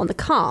antenna on the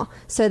car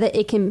so that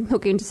it can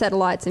hook into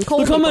satellites and call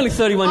Look, people. I'm only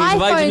 31 years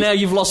of age and now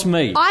you've lost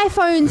me.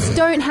 iPhones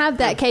don't have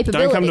that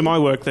capability. Don't come to my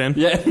work then.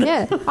 Yeah.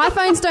 Yeah,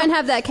 iPhones don't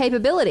have that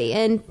capability,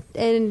 and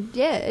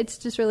yeah, it's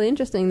just really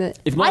interesting that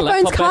If my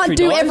iPhones laptop battery can't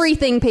do dies-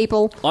 everything,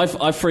 people.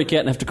 I freak out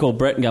and have to call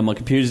Brett and go, my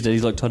computer's dead.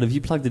 He's like, Todd, have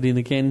you plugged it in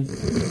again?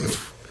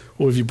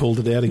 Or have you pulled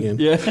it out again?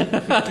 Yeah.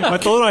 I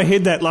thought I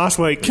hid that last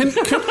week.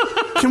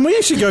 Can we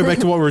actually go back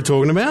to what we were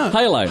talking about?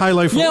 Halo.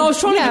 Halo 4. Yeah, I was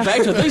trying to get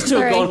back to it. These two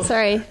have gone.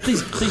 Sorry.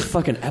 These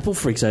fucking Apple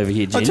freaks over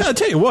here, I'll Ginge.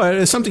 tell you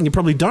what, something you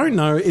probably don't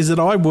know is that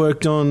I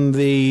worked on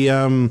the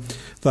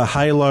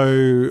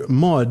Halo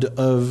mod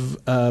of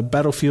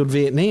Battlefield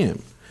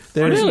Vietnam.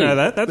 I didn't know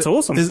that. That's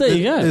awesome. There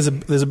you go.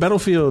 There's a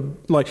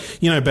Battlefield, like,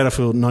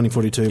 Battlefield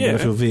 1942, Yeah.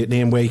 Battlefield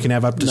Vietnam, where you can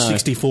have up to No.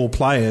 64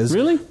 players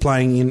Really?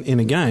 playing in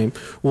a game.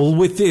 Well,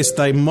 with this,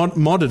 they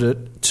modded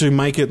it to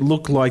make it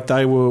look like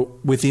they were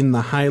within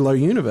the Halo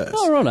universe.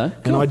 Oh, righto.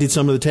 And I did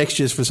some of the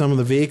textures for some of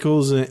the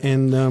vehicles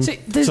and See,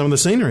 there's- some of the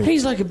scenery.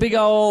 He's like a big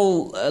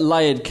old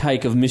layered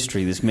cake of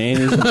mystery, this man,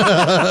 isn't he?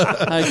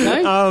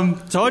 Okay.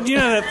 Todd, you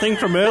know that thing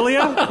from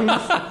earlier?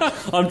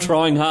 I'm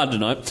trying hard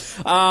tonight.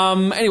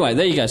 Anyway,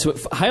 there you go. So,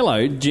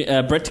 Halo,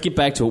 Brett, to get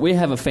back to it, we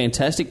have a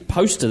fantastic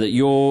poster that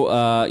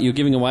you're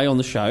giving away on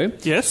the show.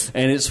 Yes.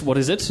 And it's, what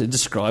is it?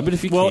 Describe it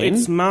if you Well, can.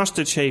 it's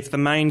Master Chief, the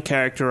main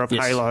character of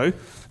Yes. Halo,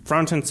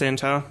 front and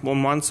centre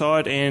on one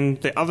side, and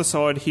the other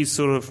side he's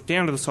sort of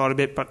down to the side a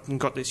bit, but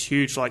got this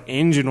huge like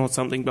engine or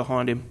something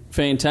behind him.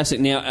 Fantastic.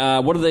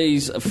 Now, what are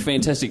these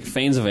fantastic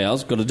fans of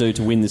ours got to do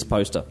to win this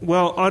poster?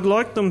 Well, I'd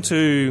like them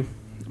to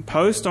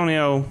post on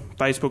our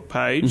Facebook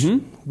page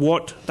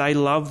what they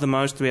love the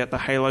most about the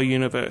Halo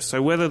universe.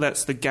 So whether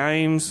that's the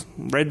games,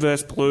 Red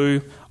vs.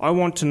 Blue, I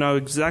want to know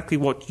exactly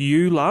what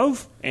you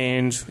love,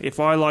 and if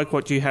I like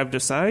what you have to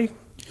say,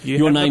 Your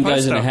have the name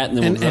goes in a poster. hat and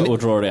then And- we'll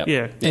draw it out.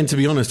 Yeah. And to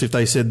be honest, if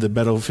they said the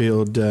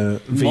Battlefield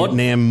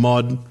Vietnam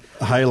mod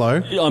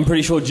Halo, I'm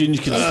pretty sure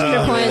Ginge can swing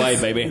it points.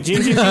 away, baby.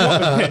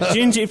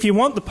 Ginger, if you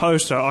want the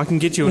poster, I can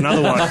get you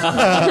another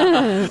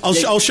one.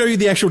 I'll show you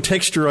the actual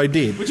texture I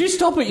did. Would you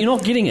stop it? You're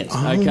not getting it,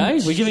 okay?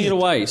 We're giving it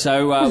away.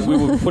 So we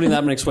were putting that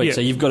up next week. Yeah.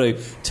 So you've got to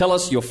tell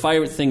us your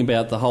favourite thing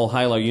about the whole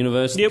Halo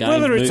universe. Yeah, games,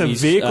 whether it's a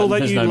movies, vehicle that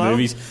there's you no love.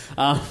 movies.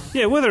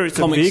 Yeah, whether it's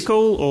Comics. a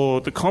vehicle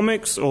or the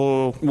comics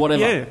or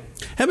Whatever. Yeah.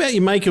 How about you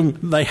make them?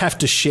 They have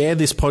to share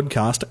this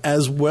podcast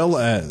as well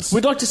as.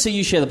 We'd like to see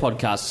you share the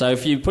podcast. So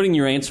if you're putting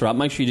your answer up,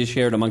 make sure you just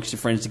share it amongst your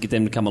friends to get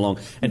them to come along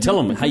and tell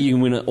them, hey, you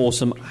can win an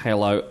awesome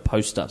Halo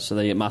poster. So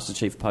they get Master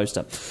Chief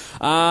poster.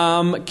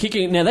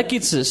 Now that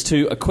gets us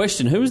to a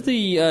question. Who was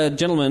the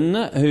gentleman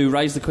who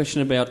raised the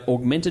question about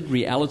augmented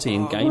reality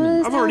in gaming?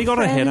 I've already got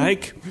a friend?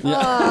 headache.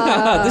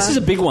 This is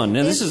a big one.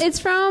 Now this is It's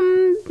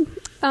from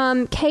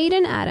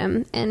Caden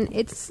Adam, and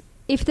it's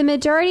if the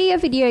majority of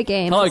video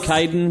games. hello,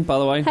 Caden. By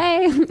the way,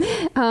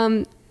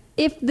 Hey.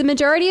 If the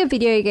majority of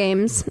video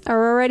games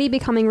are already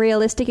becoming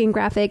realistic in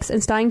graphics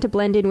and starting to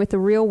blend in with the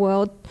real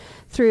world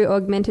through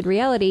augmented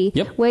reality,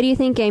 Yep. where do you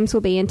think games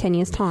will be in 10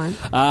 years' time?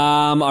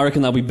 I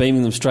reckon they'll be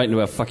beaming them straight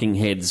into our fucking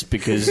heads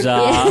because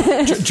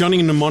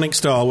Johnny Mnemonic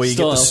style, where you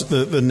Style.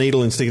 get the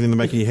needle and stick it in the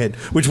back of your head,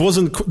 which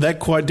wasn't that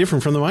quite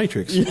different from The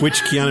Matrix,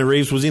 which Keanu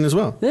Reeves was in as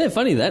well. yeah,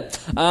 funny that.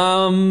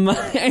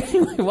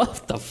 Anyway,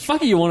 what the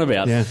fuck are you on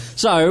about? Yeah.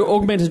 So,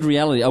 augmented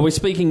reality. Are we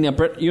speaking now,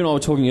 Brett? You and I were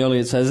talking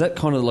earlier. So, is that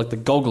kind of like the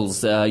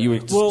goggles? You were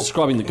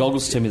describing the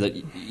goggles to me that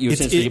you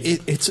essentially.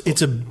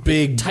 It's a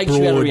big, Takes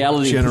you out of broad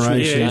reality and puts you in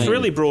generation. Yeah, it's Shame.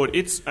 really broad.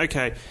 It's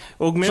okay.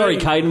 Augmented, Sorry,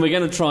 Caden. We're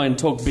going to try and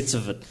talk bits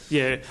of it.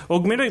 Yeah,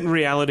 augmented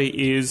reality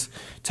is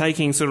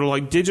taking sort of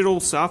like digital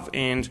stuff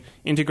and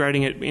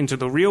integrating it into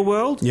the real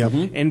world, Yep.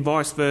 and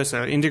vice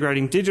versa,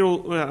 integrating digital,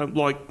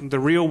 like the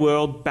real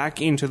world,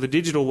 back into the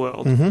digital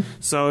world.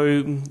 So,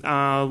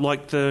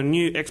 like the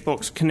new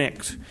Xbox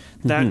Kinect,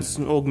 that's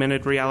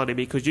augmented reality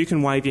because you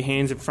can wave your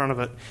hands in front of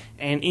it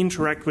and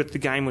interact with the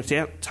game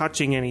without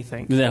touching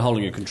anything. Without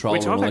holding a controller.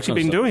 Which and I've all that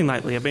actually kind been of stuff. doing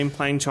lately. I've been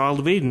playing Child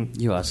of Eden.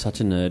 You are such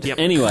a nerd. Yep.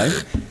 Anyway,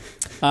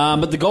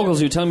 But the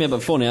goggles you were telling me about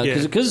before now,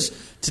 Yeah. because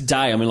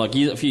today, I mean, like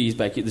a few years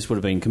back, this would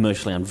have been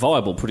commercially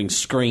unviable, putting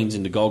screens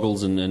into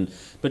goggles,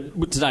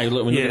 but today,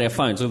 look, when you look at our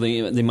phones, all the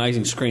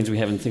amazing screens we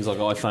have in things like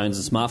iPhones and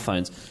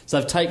smartphones. So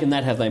they've taken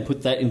that, have they, and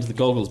put that into the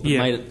goggles, but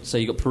made it so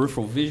you got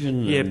peripheral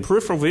vision. Yeah,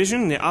 peripheral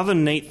vision. The other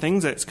neat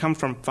things that's come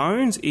from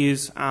phones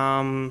is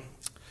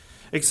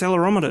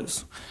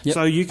accelerometers. Yep.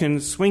 So you can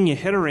swing your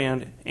head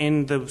around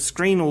and the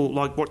screen will,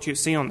 like what you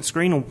see on the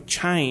screen will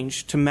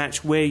change to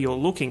match where you're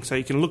looking. So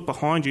you can look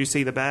behind you,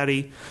 see the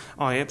baddie,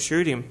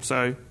 shoot him.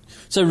 So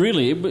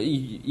really,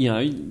 you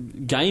know,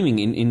 gaming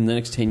in the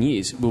next 10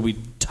 years will be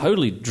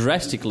totally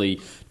drastically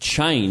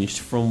changed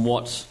from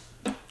what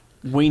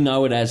we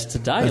know it as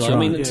today. That's Like, right. I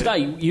mean,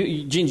 today,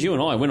 Ginge, you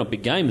and I, we're not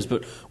big gamers,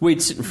 but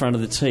we'd sit in front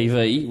of the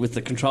TV with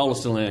the controller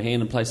still in our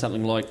hand and play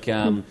something like...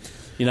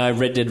 you know,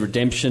 Red Dead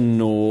Redemption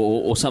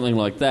or something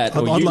like that.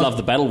 Or you love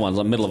the battle ones,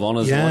 like Medal of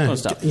Honors and all that kind of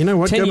stuff. You know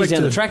what? 10 Go years back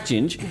down to- the track,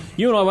 Ginge,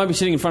 you and I won't be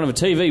sitting in front of a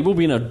TV.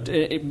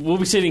 We'll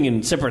be sitting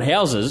in separate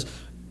houses,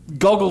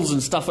 goggles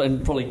and stuff,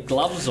 and probably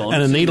gloves on.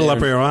 And a needle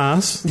up our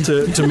ass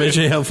to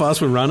measure how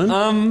fast we're running.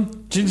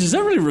 Ginge, is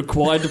that really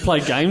required to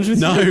play games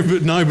with you?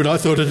 But I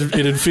thought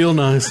it'd feel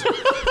nice.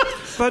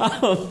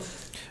 but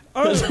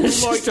That's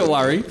just a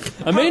worry.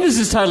 Amanda's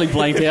just totally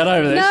blanked out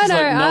over there. No, She's no,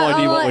 like, no I-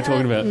 idea I what we're like-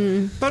 talking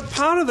about. but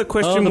part of the Oh,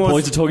 question the was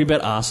boys are talking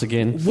about us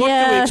again. what do we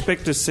Yeah.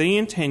 expect to see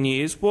in 10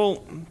 years?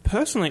 Well,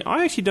 personally,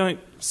 I actually don't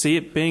see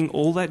it being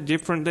all that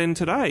different than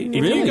today.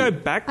 If Really? you go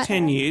back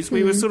 10 years,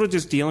 we were sort of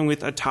just dealing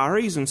with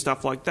Ataris and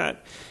stuff like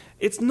that.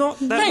 It's not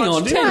that Hang much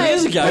on, 10 different.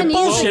 years ago, 10 years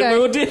bullshit, ago. we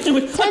were dealing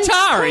with 10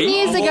 Atari.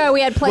 years ago,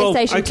 we had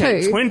PlayStation Well,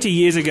 okay, 2. 20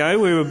 years ago,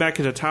 we were back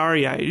at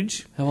Atari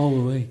age. How old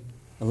were we?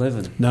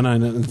 11. No,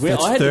 that's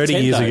I had 30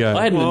 years Nintendo. ago.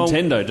 I had Well-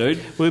 Nintendo, dude.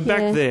 We're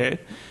back Yeah. there.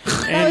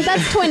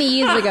 That's 20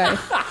 years ago.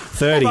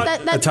 30.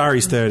 That-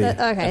 Atari's 30.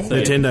 Okay.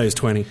 Nintendo's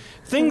 20.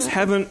 Things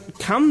haven't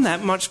come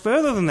that much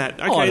further than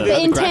that. I don't Okay, know.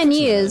 But in The 10 graphics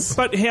years.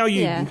 but how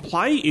you Yeah.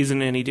 play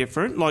isn't any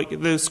different.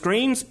 Like, the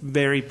screen's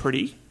very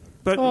pretty,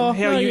 but Oh,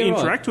 how no, you you're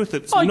interact right. with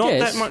it's I not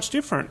guess. that much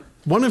different.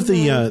 One of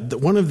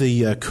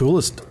the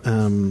coolest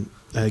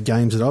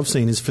games that I've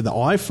seen is for the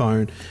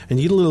iPhone, and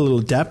you get a little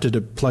adapter to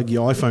plug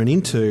your iPhone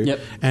into, Yep.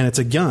 and it's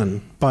a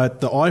gun.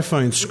 But the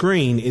iPhone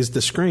screen is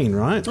the screen,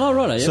 right? Oh,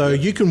 right, yep, So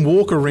yep. you can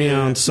walk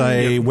around,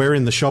 say, we're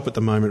in the shop at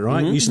the moment,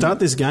 right? Mm-hmm. You start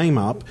this game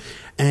up,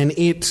 and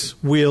it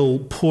will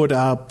put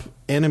up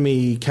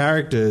enemy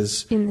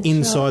characters In the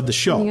inside the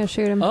shop. And you go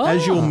shoot 'em. Oh.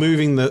 As you're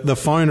moving the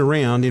phone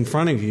around in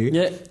front of you,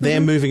 Yeah. they're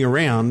moving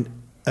around,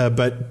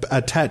 but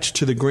attached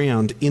to the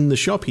ground in the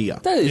shop here.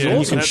 That is Yeah, And you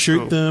awesome. can That's shoot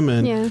cool. them,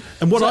 and Yeah.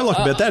 and what So, I like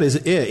about that is,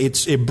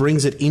 it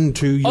brings it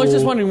into your. I was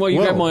just wondering why you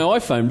grabbed my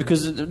world. iPhone,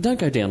 because don't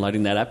go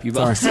downloading that app, you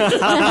bastard.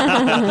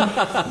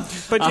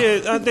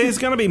 But there's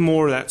going to be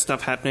more of that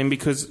stuff happening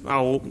because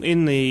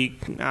in the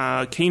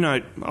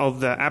keynote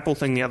of the Apple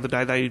thing the other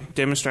day, they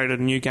demonstrated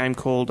a new game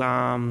called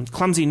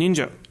Clumsy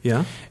Ninja.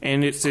 Yeah.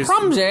 And it's this.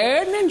 Clumsy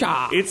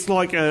Ninja. It's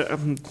like a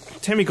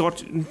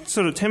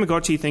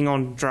Tamagotchi thing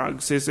on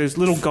drugs. There's this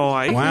little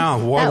guy. Wow,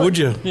 why would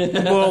you?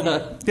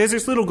 Well, there's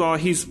this little guy.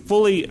 He's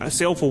fully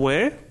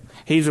self-aware.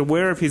 He's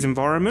aware of his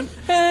environment.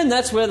 And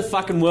that's where the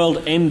fucking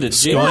world ended,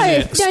 Jim. No,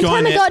 Skynet.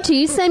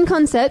 Tamagotchi, same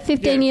concept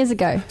 15 years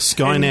ago.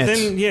 Skynet.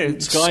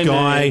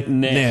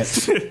 And then,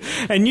 Skynet.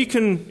 and you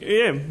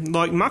can,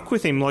 like muck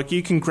with him. Like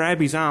you can grab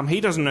his arm.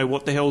 He doesn't know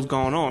what the hell's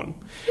going on.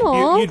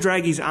 Aw. You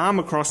drag his arm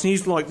across, and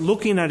he's like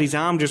looking at his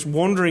arm, just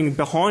wandering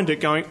behind it,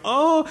 going,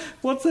 "Oh,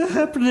 what's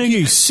happening?"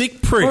 You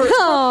sick prick.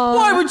 Oh,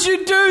 Why would you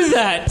do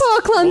that?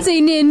 poor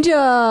clumsy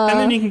ninja. And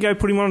then you can go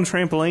put him on a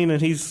trampoline,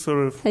 and he's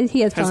sort of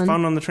He has fun.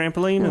 on the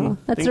trampoline. Oh, And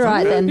that's things like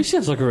right that. then. He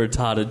sounds like a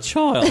retarded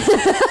child.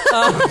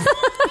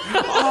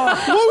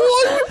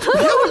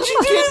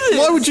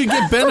 Why would you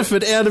get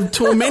benefit out of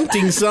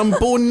tormenting some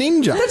poor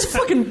ninja? That's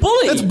fucking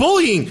bullying. That's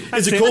bullying.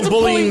 Is it it. called That's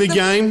bullying the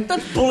That's- game?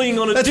 That's bullying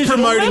on a That's digital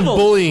promoting level.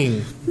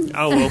 bullying.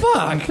 Oh well,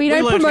 Fuck. We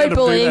don't learned how promote to do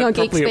bullying that on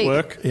Geek properly Speak. at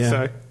work. Yeah.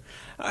 So.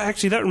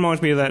 Actually, that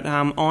reminds me of that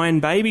Iron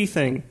Baby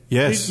thing.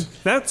 Yes.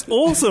 That's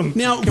awesome.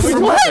 Now, What?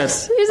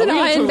 Who's an Are we gonna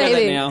Iron talk about that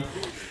Baby? now?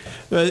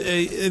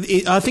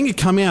 I think it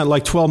came out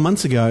like 12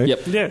 months ago.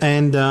 Yep. Yeah.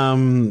 And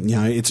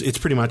it's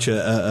pretty much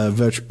a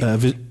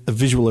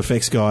visual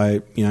effects guy.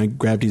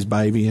 Grabbed his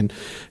baby and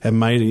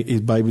made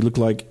his baby look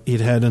like it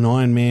had an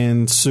Iron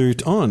Man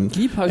suit on.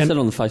 Can you post that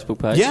on the Facebook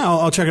page? Yeah,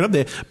 I'll chuck it up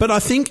there. But I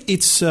think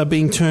it's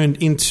being turned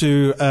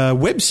into a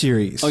web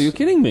series. Oh, you're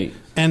kidding me.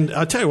 And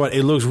I tell you what,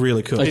 it looks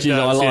really cool. Actually,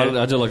 does, I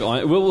yeah. do like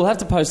Iron. We'll have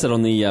to post that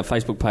on the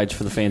Facebook page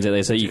for the fans out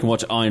there, so you can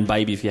watch Iron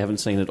Baby if you haven't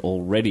seen it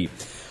already.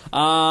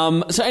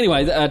 So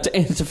anyway,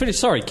 to finish,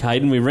 sorry,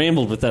 Caden, we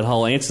rambled with that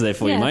whole answer there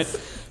for you, Yes.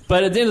 mate.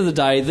 But at the end of the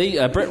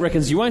day, Brett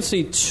reckons you won't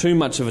see too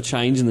much of a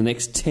change in the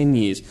next 10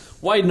 years.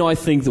 Wade and I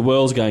think the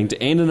world's going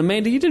to end, and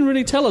Amanda, you didn't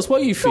really tell us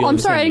what you feel. I'm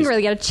sorry, I didn't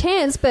really get a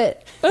chance,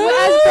 but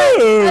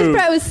as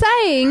Brett was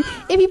saying,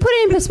 if you put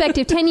it in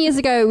perspective, 10 years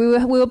ago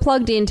we were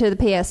plugged into the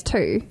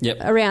PS2. Yep.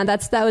 Around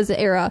that was the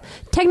era.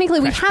 Technically,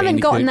 we haven't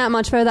gotten that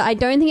much further. I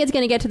don't think it's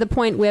going to get to the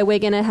point where we're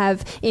going to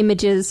have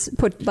images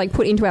put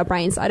into our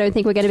brains. I don't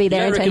think we're going to be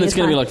there in 10 years. It's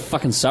going to be like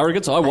fucking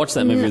surrogates. I watched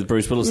that movie with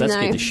Bruce Willis. That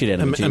scared the shit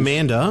out of me.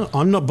 Amanda,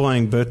 I'm not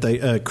buying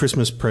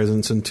Christmas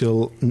presents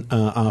until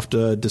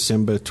after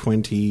December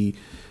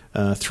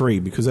 23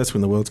 because that's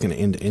when the world's going to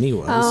end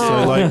anyway.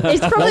 Oh. So,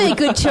 it's probably a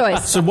good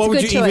choice. So what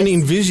would you even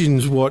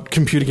envision what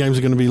computer games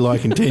are going to be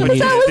like in 10 years?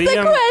 That was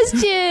the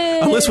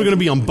question. Unless we're going to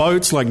be on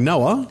boats like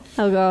Noah.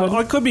 Oh, God. Well,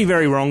 I could be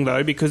very wrong,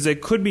 though, because there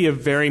could be a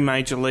very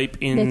major leap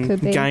in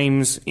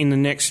games in the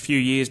next few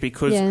years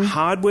because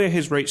hardware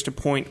has reached a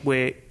point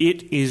where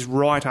it is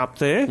right up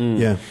there.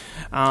 Yeah.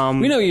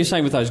 We know what you're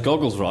saying with those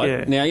goggles, right?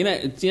 Yeah. Now, you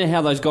know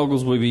how those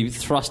goggles will be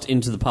thrust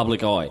into the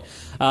public eye.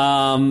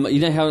 You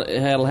know how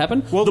it'll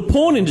happen? Well, the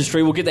porn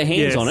industry will get their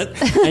hands on it.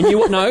 And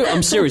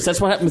I'm serious.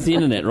 That's what happened with the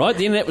internet, right?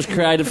 The internet was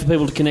created for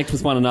people to connect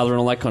with one another and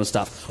all that kind of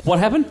stuff. What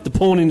happened? The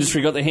porn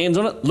industry got their hands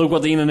on it. Look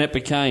what the internet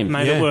became.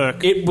 Made it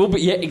work. It will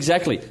be,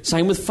 exactly.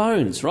 Same with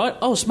phones, right?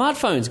 Oh,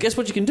 smartphones. Guess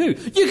what you can do?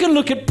 You can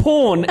look at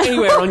porn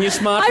anywhere on your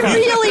smartphone. I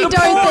really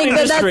don't think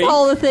that's the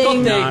whole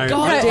thing.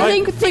 I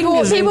think people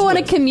want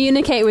to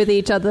communicate with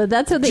each other.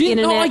 That's what the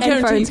internet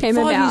and phones came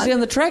about. 5 years down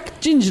the track,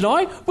 Ginger and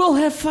I will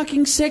have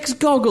fucking sex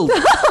goggles.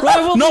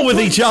 Right, not with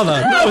each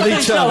other. Not with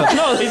each other.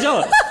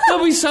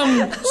 There'll be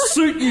some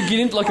suit you get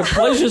into, like a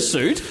pleasure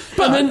suit,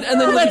 and then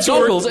with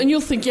goggles, and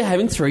you'll think you're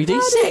having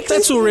 3D sex.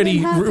 That's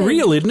already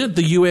real, isn't it?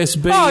 The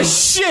USB. Oh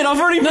shit! I've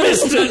already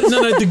missed it.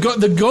 No.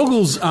 The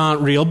goggles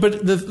aren't real,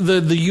 but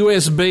the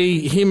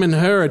USB him and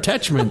her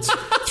attachments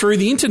through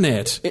the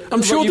internet.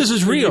 I'm sure this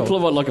is real. You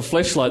pull like a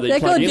fleshlight that you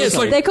plug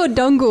in. They're called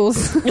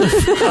dongles.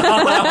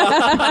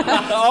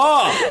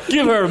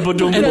 Give her a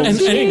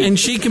badungle. And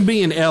she can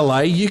be in LA,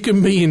 you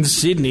can be in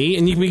Sydney,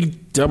 and you can be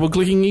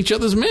double-clicking each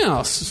other's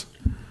mouse.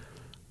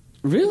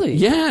 Really?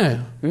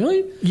 Yeah.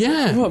 Really?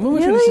 Yeah. Right, when we're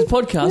doing this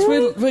podcast,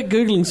 we're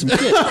Googling some shit.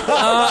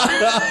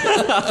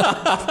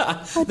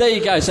 There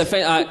you go. So,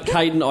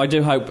 Caden, I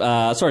do hope...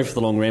 sorry for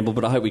the long ramble,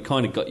 but I hope we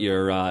kind of got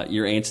your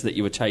answer that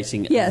you were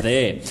chasing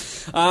there.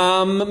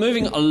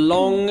 Moving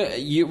along,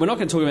 we're not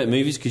going to talk about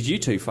movies because you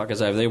two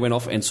fuckers over there went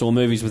off and saw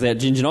movies without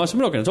Ginger and I, so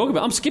we're not going to talk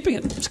about it. I'm skipping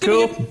it.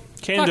 Cool.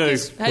 Can do.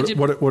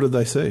 What did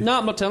they see? No,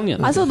 I'm not telling you.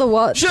 I saw The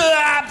Watch. Shut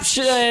up!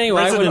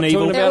 Anyway, Resident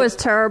Evil. It was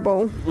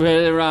terrible.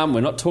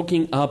 We're not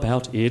talking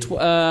about it.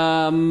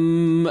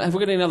 Have we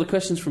got any other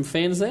questions from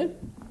fans there?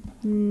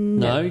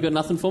 No, you got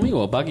nothing for me?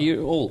 Well, bugger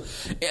you all.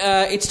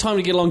 It's time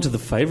to get along to the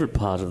favourite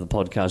part of the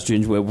podcast,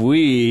 Ginge, where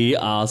we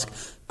ask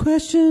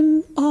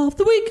question of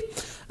the week.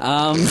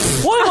 Why am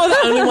I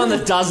the only one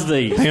that does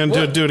these? Hang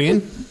on, do it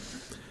again.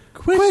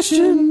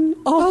 Question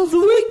of the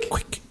week.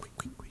 Quick.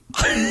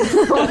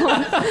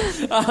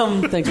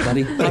 Thanks,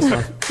 buddy. Nice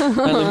one.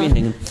 Don't leave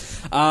me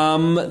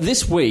hanging.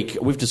 This week,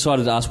 we've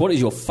decided to ask, what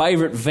is your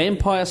favourite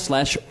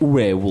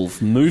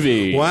vampire/werewolf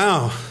movie?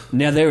 Wow.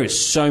 Now, there is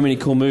so many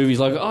cool movies.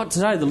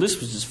 Today the list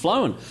was just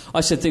flowing.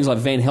 I said things like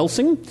Van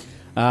Helsing.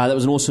 That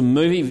was an awesome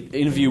movie.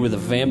 Interview with a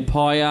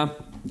Vampire.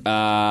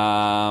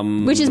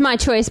 Which is my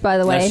choice, by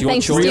the way.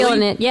 Thanks for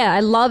stealing it. Yeah,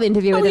 I love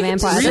Interview with a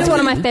Vampire. Really? That's one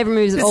of my favourite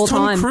movies of all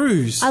time. Tom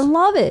Cruise. I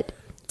love it.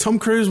 Tom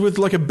Cruise with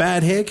like a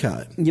bad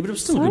haircut. Yeah, but it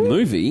was still a good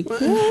movie.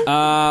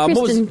 Yeah.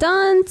 Kristen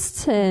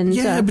Dunst and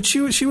but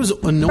she was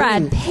annoying.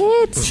 Brad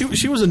Pitt.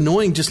 She was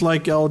annoying, just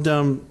like old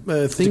thing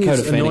Dakota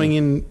is annoying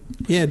in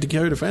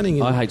Dakota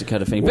Fanning. I hate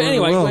Dakota Fanning, but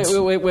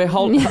anyway, we're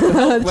holding. She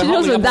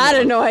wasn't that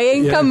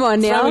annoying. Yeah. Come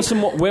on now. Throw me some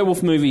more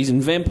werewolf movies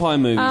and vampire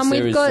movies.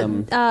 We've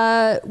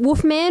got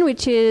Wolfman,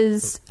 which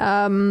is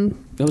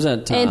what was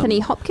that? Anthony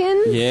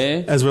Hopkins.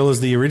 Yeah, as well as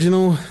the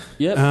original.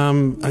 Yep.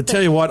 I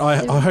tell you what,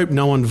 I hope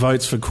no one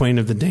votes for Queen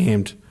of the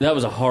Damned. That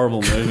was a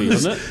horrible movie,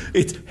 wasn't it?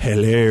 It's,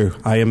 hello,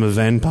 I am a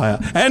vampire,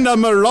 and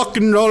I'm a rock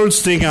and roll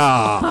singer.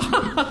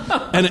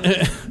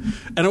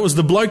 And it was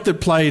the bloke that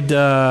played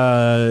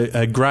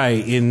Grey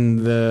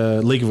in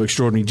the League of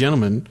Extraordinary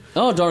Gentlemen.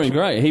 Oh, Dorian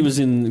Gray. He was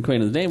in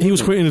Queen of the Damned. He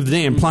was Queen of the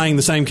Damned, playing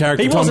the same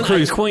character. He Tom wasn't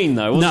Cruise. a queen,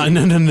 though, was he?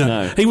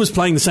 No. He was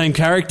playing the same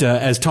character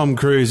as Tom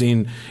Cruise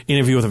in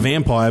Interview with a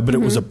Vampire, but it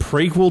was a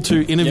prequel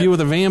to Interview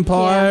with a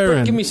Vampire.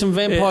 Yeah. Give me some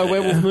vampire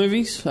werewolf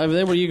movies over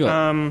there. What do you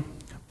got?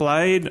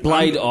 Blade.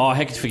 Oh,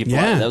 heck, forget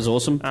Blade. That was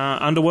awesome.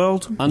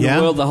 Underworld.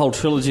 The whole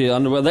trilogy of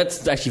Underworld.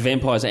 That's actually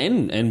vampires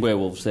and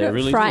werewolves there,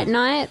 really. Fright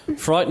Night.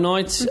 Fright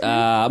Night.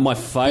 My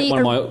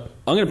favourite.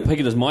 I'm going to pick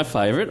it as my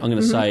favourite. I'm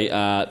going to say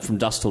From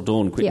Dusk Till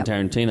Dawn, Quentin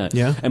Tarantino.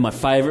 Yeah. And my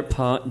favourite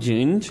part,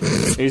 Ginge,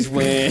 is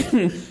when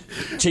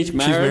Cheech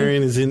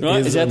Marin is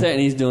out there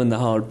and he's doing the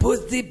whole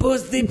pussy,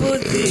 pussy,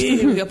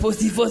 pussy. We got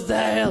pussy for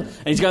sale.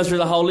 And he's going through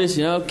the whole list,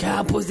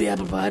 cow pussy,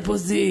 apple pie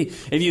pussy.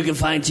 If you can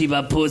find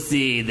cheaper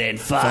pussy, then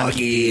fuck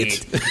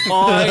it.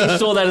 I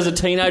saw that as a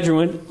teenager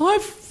and went,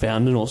 I've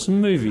found an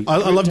awesome movie.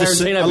 I love the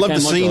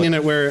scene in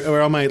it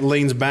where our mate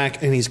leans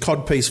back and his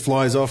codpiece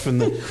flies off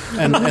and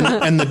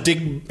the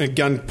dick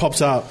gun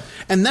pops up.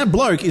 And that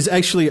bloke is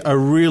actually a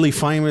really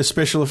famous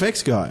special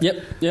effects guy.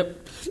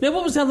 Yep. Now,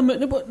 what was the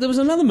other? There was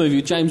another movie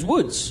with James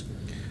Woods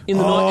in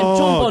the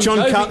night,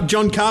 and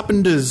John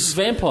Carpenter's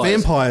Vampires.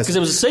 Because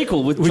there was a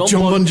sequel with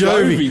John Bon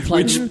Jovi,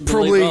 which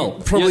probably you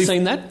ever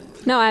seen that?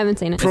 No, I haven't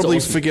seen it. Probably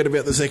forget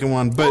about the second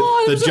one, but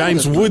the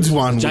James Woods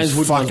one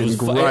was fucking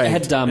great. It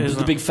had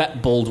the big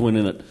fat Baldwin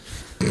in it.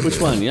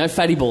 Which one?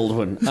 Fatty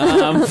Baldwin.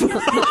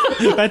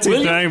 That's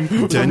his name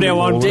from now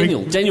on.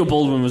 Daniel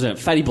Baldwin was in it.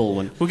 Fatty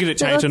Baldwin. We'll get it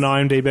changed on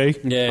IMDb.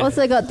 Yeah.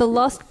 Also got The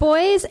Lost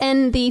Boys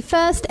and the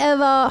first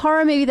ever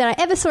horror movie that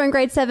I ever saw in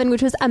grade 7,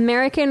 which was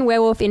American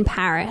Werewolf in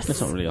Paris.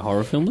 That's not really a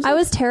horror film, is it? I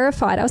was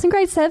terrified. I was in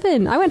grade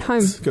 7. I went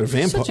home. It's got a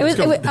vampire.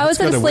 I was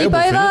at a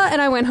sleepover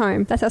and I went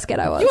home. That's how scared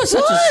I was. You were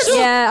such a...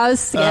 Yeah, I was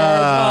scared.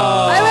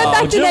 I went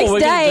back the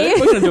next day.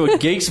 We're going to do a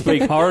Geek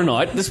Speak horror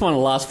night. This one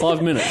will last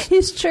 5 minutes.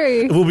 It's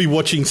true. We'll be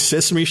watching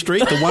Sesame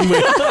Street,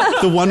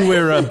 the one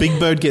where Big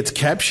Bird gets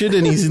captured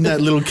and he's in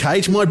that little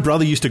cage. My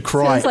brother used to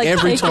cry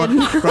every time,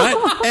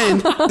 right?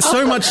 And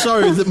so much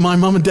so that my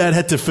mum and dad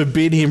had to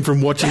forbid him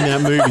from watching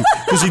that movie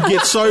because he'd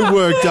get so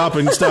worked up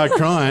and start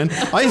crying.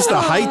 I used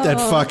to hate that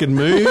fucking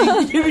movie.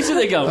 You'd be sitting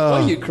there going,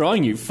 why are you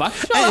crying, you fuck?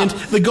 And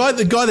the guy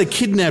that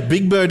kidnapped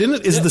Big Bird in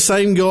it is the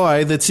same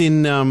guy that's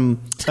in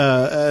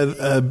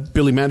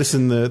Billy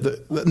Madison,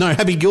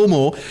 Happy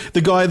Gilmore,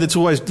 the guy that's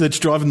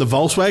driving the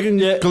Volkswagen.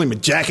 Yeah. Call him a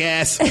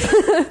jackass.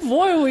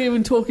 Why are we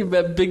even talking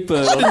about Big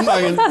Bird on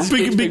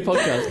the Big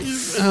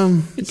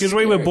podcast? Because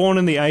we were born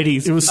in the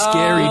 80s. It was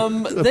scary.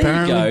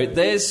 There you go.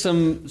 There's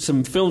some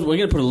films. We're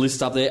going to put a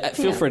list up there.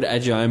 Feel free to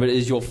add your own, but it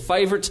is your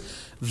favourite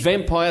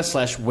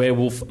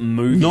vampire/werewolf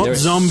movie. Not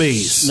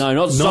zombies. No,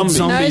 not zombies.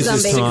 No zombies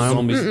this time.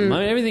 Zombies at the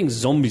moment. Everything's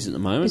zombies at the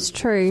moment. It's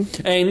true.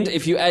 And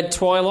if you add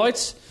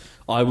Twilight,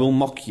 I will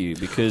mock you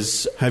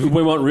because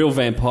we want real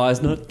vampires,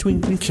 not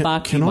twinkly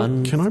sparkly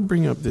ones. Can I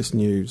bring up this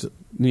news?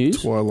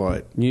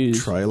 Twilight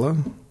trailer.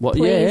 What?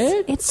 Please.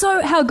 Yeah. It's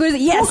so how good.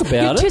 Yes. Talk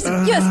about it.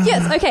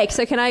 Yes. Okay.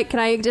 So can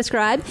I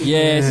describe?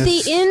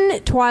 Yes.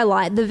 In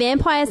Twilight, the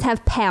vampires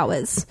have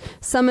powers.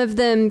 Some of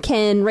them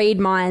can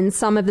read minds.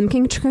 Some of them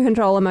can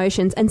control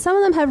emotions, and some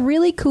of them have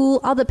really cool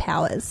other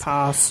powers.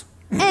 Pass.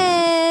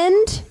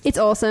 And it's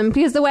awesome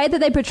because the way that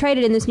they portrayed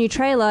it in this new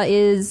trailer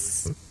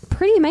is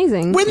pretty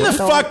amazing. When the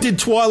fuck did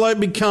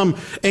Twilight become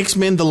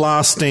X-Men The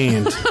Last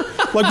Stand?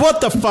 Like,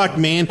 what the fuck,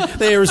 man?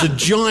 There is a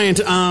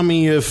giant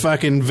army of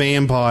fucking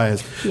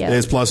vampires. Yeah.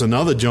 There's plus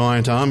another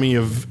giant army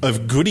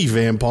of goody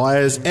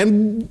vampires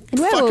and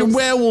fucking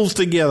werewolves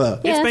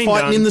together. Yeah.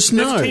 Fighting in the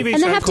snow. And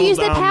they have to use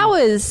their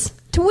powers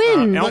to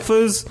win.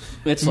 Alphas,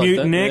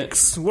 Mutant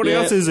X. What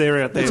else is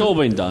there out there? It's all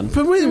been done.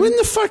 But when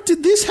the fuck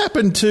did this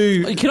happen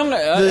to... Can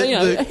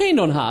I, hand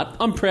on heart,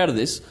 I'm proud of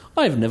this.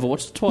 I have never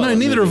watched Twilight. No,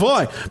 neither movie.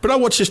 have I. But I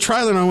watched this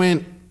trailer and I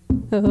went...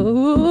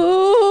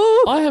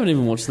 I haven't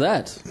even watched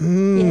that.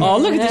 Oh,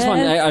 look at this one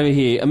over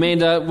here.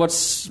 Amanda,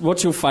 what's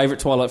your favourite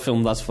Twilight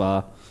film thus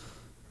far?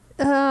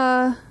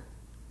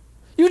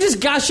 You were just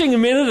gushing a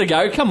minute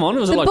ago. Come on. It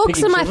was the like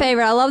books are my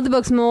favourite. I love the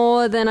books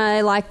more than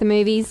I like the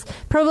movies.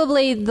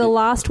 Probably the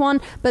last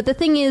one. But the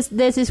thing is,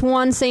 there's this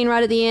one scene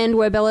right at the end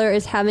where Bella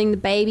is having the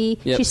baby.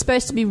 Yep. She's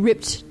supposed to be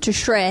ripped to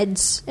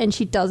shreds, and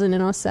she doesn't,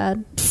 and I was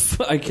sad.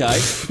 Okay.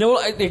 Now,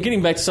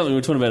 getting back to something we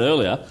were talking about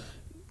earlier,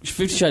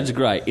 50 Shades of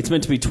Grey. It's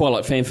meant to be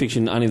Twilight fan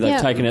fiction, only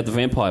they've taken out the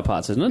vampire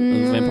parts, isn't it?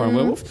 The vampire and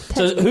werewolf.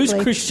 So who's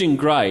Christian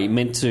Grey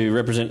meant to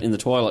represent in the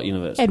Twilight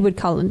universe? Edward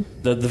Cullen.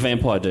 The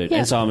vampire dude. Yeah.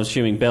 And so I'm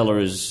assuming Bella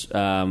is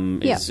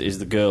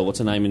the girl. What's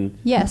her name in...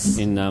 Yes.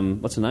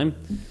 What's her name?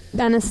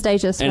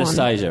 Anastasia Swan.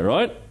 Anastasia,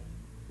 right?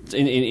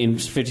 In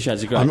 50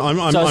 Shades of Grey.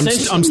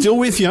 I'm still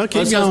with you.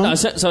 Keep going.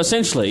 So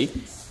essentially,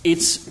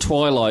 it's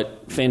Twilight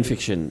fan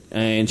fiction,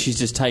 and she's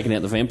just taken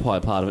out the vampire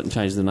part of it and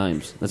changed the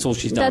names. That's all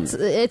she's done.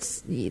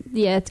 It's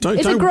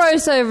a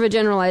gross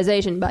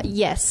overgeneralization, but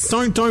yes.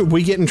 Don't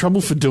we get in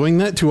trouble for doing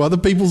that to other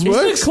people's works?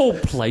 Isn't it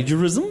called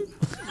plagiarism?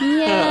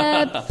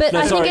 Yeah, but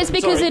I think it's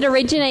because it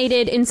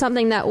originated in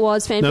something that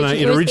was fan fiction. No,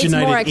 it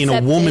originated in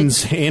a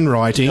woman's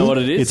handwriting. You know what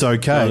it is? It's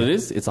okay. You know what it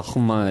is? It's a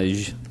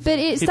homage. But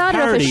it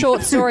started off as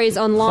short stories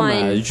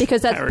online Homage.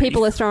 because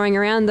people are throwing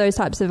around those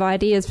types of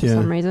ideas for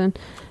some reason.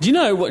 Do you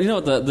know what? And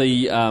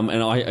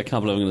I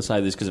can't believe I'm going to say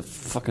this because it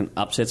fucking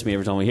upsets me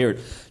every time I hear it.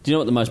 Do you know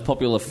what the most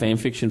popular fan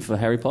fiction for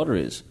Harry Potter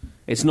is?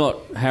 It's not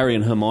Harry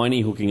and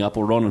Hermione hooking up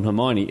or Ron and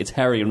Hermione. It's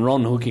Harry and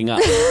Ron hooking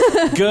up.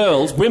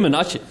 Girls, women,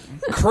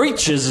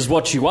 creatures is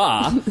what you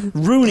are,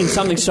 ruining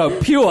something so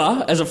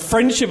pure as a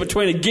friendship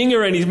between a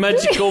Ginger and his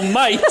magical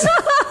mate.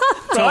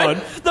 Right?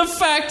 The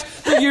fact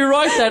that you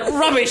write that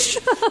rubbish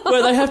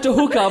where they have to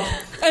hook up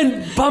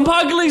and bump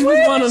uglies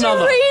with one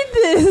another. Read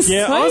this.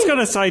 Yeah, I was going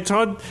to say,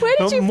 Todd, Where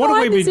did you what have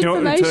find we this been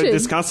information?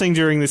 discussing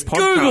during this Google.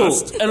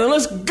 podcast? And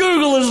unless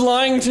Google is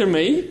lying to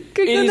me,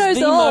 Google it knows is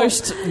the all.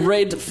 most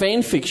read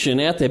fan fiction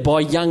out there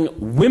by young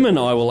women,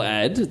 I will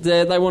add.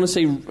 They want to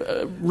see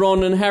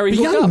Ron and Harry But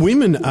hook young up.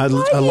 women are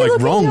Why are you like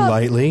looking wrong up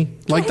lately.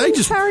 Like they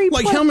just Harry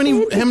like Potter how many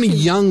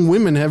fanfiction? young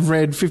women have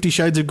read 50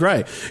 Shades of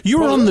Grey? You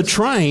were on the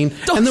train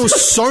and there were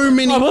so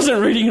many. I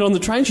wasn't reading it on the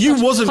train.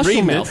 You wasn't Hush your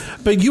reading it,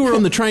 mouth. but you were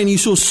on the train. You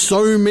saw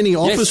so many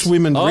office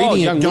women Oh,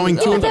 reading young it, going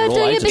women. to Oh, it. They're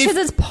doing it If- because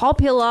it's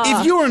popular.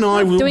 If you and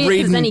I Not were doing it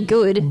 'cause it's any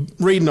good.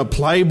 reading a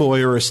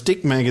Playboy or a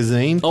Stick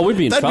magazine, Oh, we'd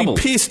be in they'd trouble.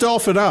 be pissed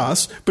off at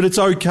us. But it's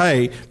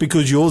okay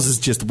because yours is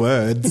just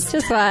words. It's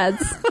just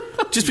words.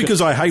 Just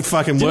because I hate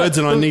fucking words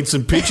and I need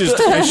some pictures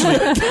to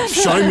actually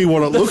show me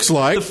what it looks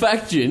like. The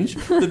fact, Ginge,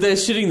 that they're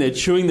sitting there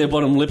chewing their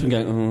bottom lip and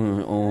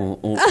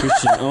going,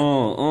 Christian,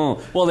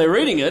 while they're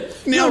reading it,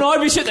 you Now- and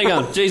I'd be sitting there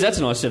going, geez, that's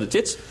a nice set of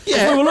tits.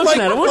 Yeah, we were looking like,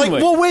 at it, wouldn't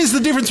we? well, where's the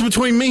difference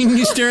between me and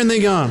you staring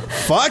there going,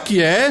 fuck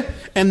yeah,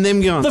 and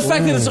them going, The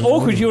fact that it's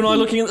awkward, you and I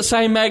looking at the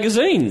same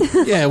magazine.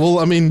 And yeah, well,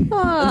 I mean, the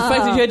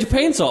fact that you had your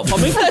pants off. I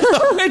mean,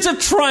 it's a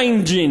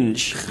train,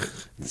 Ginge.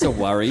 It's a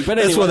worry. But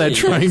that's why anyway, that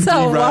train It's a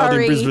derailed in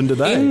worry. Brisbane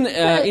today.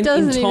 In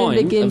doesn't even time,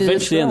 begin to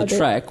eventually down the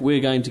describe it. track, we're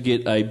going to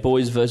get a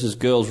boys versus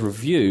girls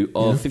review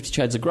of 50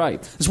 Shades of Grey.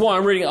 That's why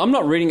I'm reading it. I'm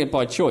not reading it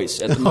by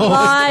choice at the moment.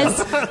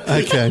 Lies.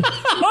 Okay.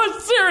 I'm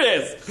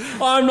serious.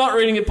 I'm not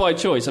reading it by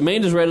choice.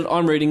 Amanda's read it.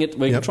 I'm reading it.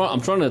 Yep.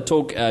 I'm trying to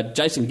talk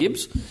Jason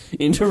Gibbs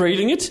into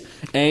reading it,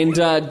 and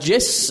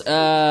Jess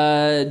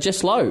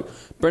Lowe.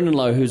 Brendan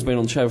Lowe, who's been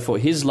on the show before,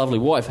 his lovely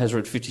wife has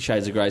read 50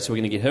 Shades of Grey, so we're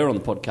going to get her on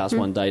the podcast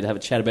one day to have a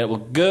chat about it. Well,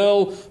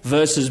 girl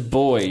versus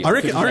boy. I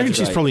reckon 50 Shades of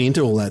she's Grey. probably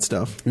into all that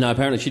stuff. No,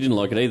 apparently she didn't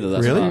like it either.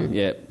 That's Really? far.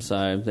 Yeah,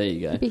 so there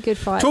you go. Be a good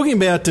fight. Talking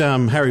about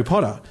Harry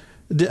Potter,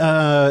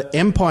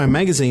 Empire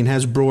Magazine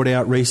has brought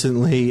out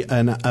recently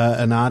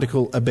an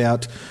article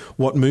about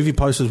what movie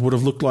posters would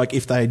have looked like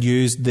if they had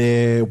used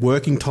their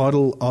working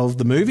title of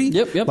the movie.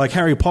 Yep. Like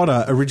Harry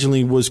Potter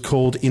originally was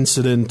called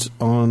Incident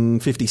on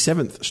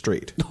 57th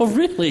Street. Oh,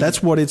 really?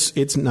 That's what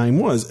its name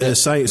was.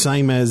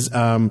 Same as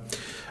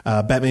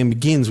Batman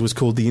Begins was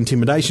called The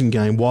Intimidation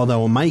Game while they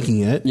were making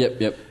it.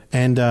 Yep.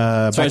 And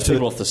Throws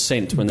people off the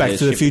scent when Back they're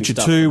to the shifting Future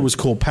stuff. 2 was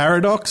called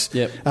Paradox.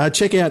 Yep.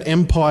 Check out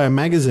Empire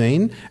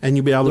Magazine, and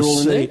you'll be able They're to all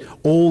in see there?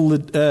 all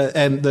the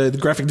and the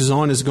graphic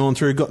designers have gone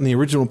through, gotten the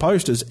original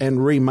posters,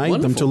 and remade them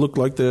Wonderful. to look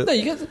like the. There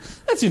you go.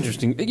 That's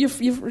interesting.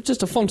 You're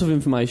just a font of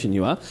information.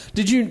 You are.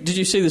 Did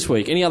you see this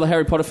week any other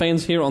Harry Potter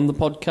fans here on the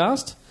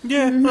podcast?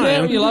 Yeah, I Yeah,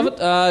 am. you love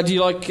it. Do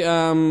you like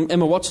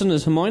Emma Watson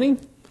as Hermione?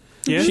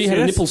 Yes, She had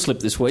a yes. nipple slip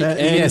this week. And,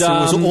 Yes, it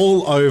was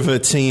all over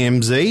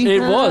TMZ. It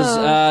was.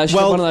 She had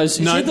Well, one of those.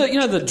 no. She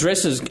had the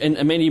dresses. And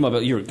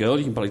Amanda, you're a girl.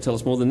 You can probably tell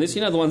us more than this.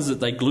 You know the ones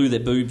that they glue their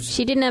boobs.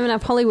 She didn't have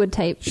enough Hollywood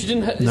tape. She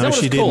didn't. Is No, that what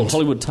she it's called? didn't.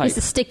 Hollywood tape. It's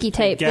a sticky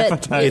tape. Gaffer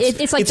That tape.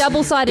 it's like It's-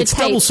 double-sided it's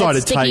tape.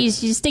 double-sided that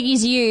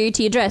stickies you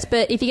to your dress,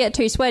 but if you get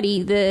too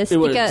sweaty, the It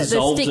would sticker, the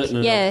dissolves stick, it.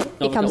 And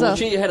it comes off.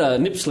 She had a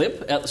nip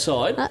slip out the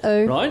side.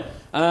 Uh-oh. Right.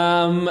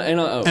 And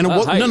it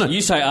wa- hey, no.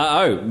 You say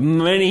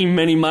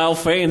many male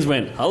fans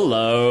went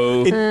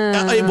hello.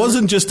 It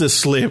wasn't just a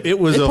slip; it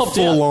was It a popped out.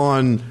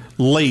 full-on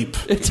leap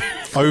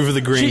over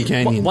the Grand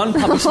Canyon. One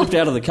puppy slipped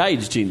out of the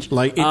cage, Ginge.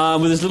 Like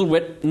with his little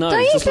wet nose.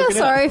 Don't you just feel looking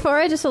out. sorry for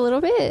her just a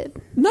little bit?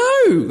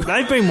 No.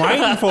 They've been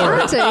waiting for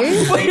I it.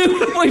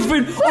 do. We've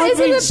been, Well, I've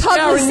isn't been it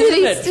scouring the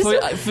publicity? internet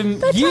for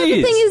That type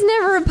years. of thing is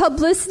never a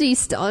publicity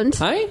stunt.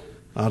 Hey?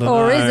 I don't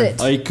Or know. is it?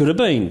 Oh, it could have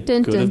been.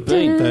 Dun, Could dun, have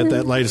been. dun.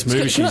 That latest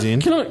movie she's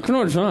in? Can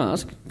I just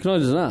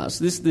ask?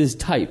 This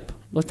tape,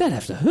 like that'd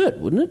have to hurt,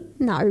 wouldn't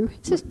it? No,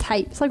 it's just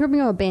tape. It's like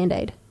rubbing on a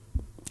Band-Aid.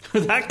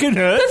 That can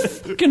hurt.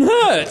 It can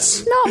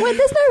hurt. No, wait,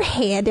 there's no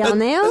hair down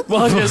there. Well,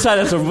 I was going to say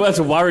that's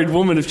a worried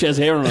woman if she has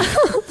hair on her.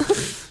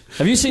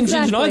 Have you seen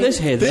Ginger? No, Exactly. there's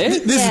hair there.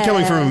 This is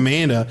coming from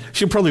Amanda.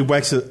 She'll probably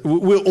wax it.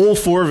 We'll, all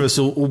four of us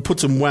will put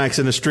some wax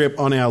and a strip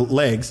on our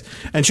legs,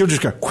 and she'll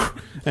just go,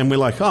 and we're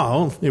like,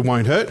 oh, it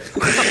won't hurt.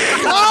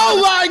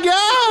 Oh my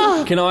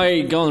god! Can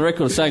I go on the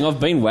record saying I've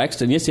been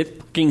waxed and yes, it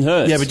fucking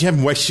hurts. Yeah, but you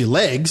haven't waxed your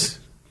legs.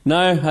 No,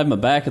 I have my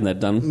back and that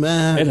done.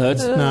 Nah. It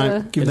hurts.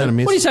 No, give that a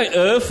miss. What are you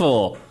saying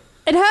for?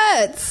 It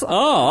hurts.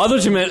 Oh, I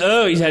thought you meant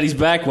he's had his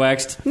back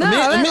waxed. No,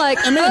 I meant like,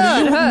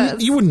 Amanda, it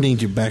hurts. you wouldn't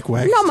need your back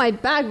waxed. Not my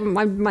back,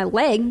 my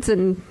legs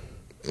and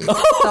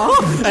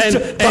stuff.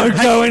 And Don't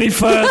go any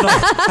further.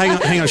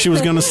 hang on. She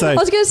was going to say. I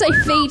was going to say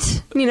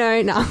feet,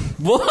 no.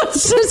 What?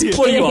 Just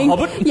What are you, a kidding.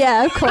 hobbit?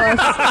 Yeah, of course.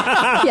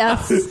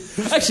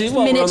 Yes. Actually,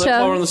 while Miniature.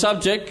 we're on the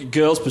subject,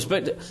 girls'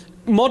 perspective,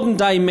 modern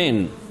day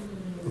men.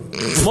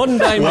 Modern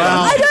day men.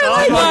 Wow. I don't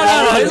like No,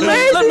 that.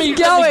 Where's let me this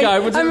going?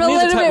 go. We're I'm a near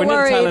the little bit we're near the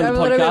worried. tail end of I'm the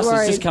a little bit podcast. It's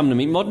worried. just come to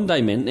me. Modern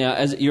day men. Now,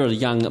 as you're a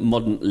young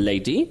modern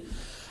lady,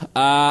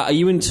 are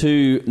you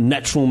into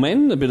natural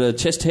men? A bit of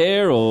chest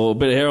hair or a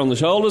bit of hair on the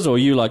shoulders? Or are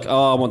you like,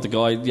 I want the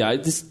guy,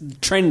 this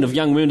trend of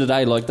young women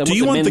today, like they Do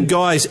you want the men-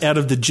 guys out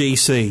of the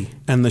GC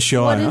and the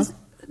Shire? What is...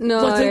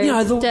 No, Like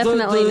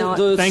definitely not.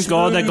 Thank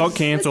God they got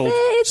cancelled.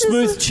 It's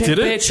Smooth just- check Did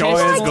it? bare chest.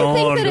 Shire's I like to think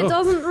gone. that it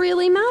doesn't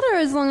really matter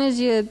as long long as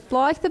you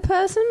like the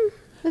person.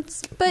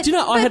 But Do you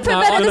know, at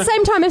the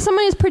same time, if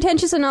someone is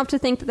pretentious enough to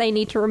think that they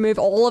need to remove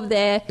all of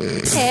their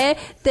hair,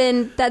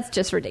 then that's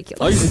just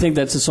ridiculous. I usually think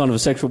that's a sign of a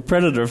sexual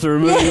predator if they're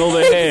removing all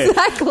their hair.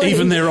 Exactly.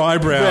 Even their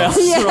eyebrows.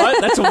 Yeah. Right?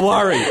 That's a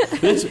worry.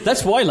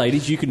 That's why,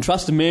 ladies, you can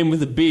trust a man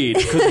with a beard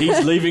because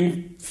he's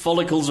leaving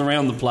follicles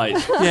around the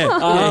place.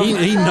 Yeah,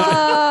 he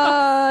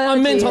I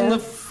meant on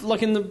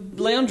in the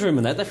lounge room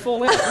and that, they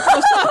fall out.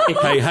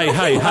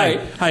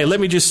 Hey, let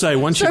me just say,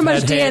 once you've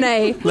had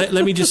hair...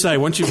 Let me just say,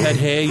 once you've had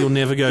hair, you'll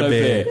never go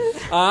bare.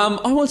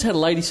 I once had a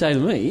lady say to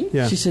me,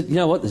 Yeah. she said, you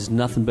know what, there's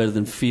nothing better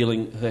than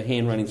feeling her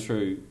hand running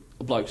through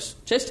a bloke's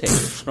chest hair,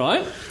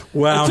 right?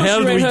 Wow, how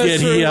did we get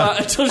here?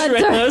 Until she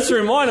ran hers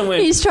through mine and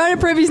went... He's trying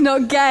to prove he's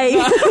not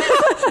gay.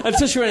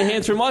 Until she ran her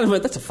hand through mine and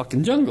went, that's a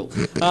fucking jungle.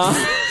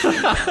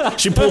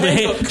 She pulled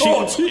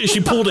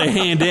her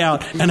hand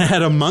out and it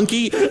had a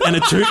monkey and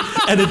a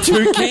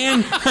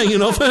toucan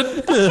hanging off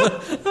it.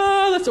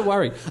 That's a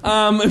worry. It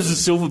was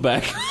a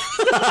silverback.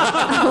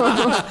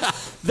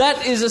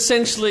 That is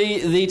essentially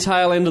the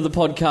tail end of the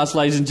podcast,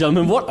 ladies and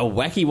gentlemen. What a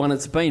wacky one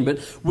it's been. But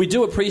we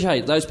do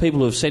appreciate those people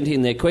who have sent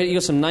in their questions. You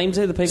got some names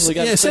there, the people who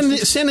got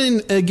send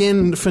in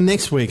again for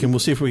next week and we'll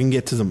see if we can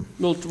get to them.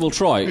 We'll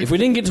try. If we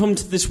didn't get to them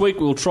this week,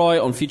 we'll try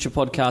on future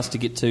podcasts to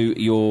get to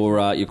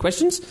your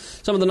questions.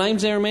 Some of the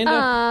names there,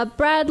 Amanda?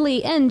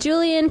 Bradley and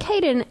Julian,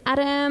 Caden,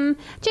 Adam,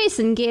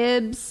 Jason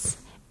Gibbs,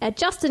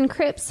 Justin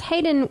Cripps,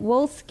 Hayden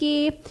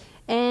Wolski,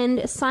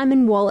 and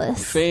Simon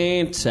Wallace.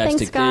 Fantastic.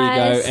 Thanks, guys.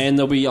 There you go. And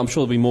I'm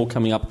sure there'll be more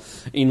coming up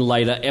in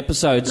later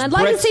episodes. And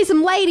I'd like to see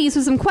some ladies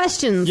with some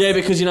questions. Yeah,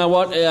 because you know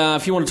what?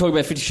 If you want to talk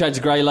about 50 Shades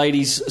of Grey,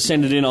 ladies,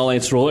 send it in. I'll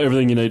answer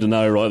everything you need to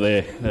know right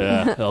there.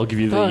 I'll give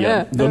you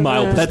the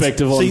male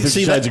perspective on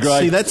 50 Shades of Grey.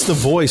 See, that's the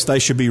voice they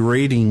should be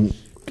reading.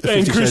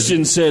 And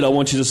Christian said, I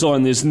want you to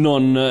sign this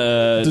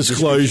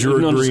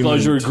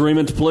non-disclosure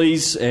agreement,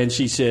 please. And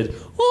she said,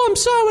 oh, I'm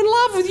so in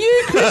love with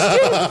you,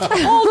 Christian.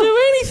 I'll do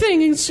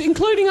anything,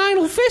 including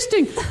anal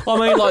fisting. I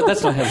mean, like,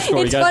 that's not how the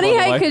story goes. It's funny,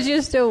 hey, because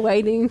you're still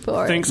waiting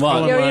for it. Thanks,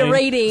 you're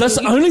reading. That's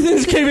the only thing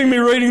that's keeping me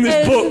reading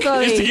this book,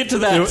 is to get to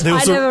that.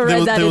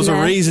 There was a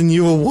reason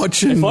you were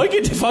watching.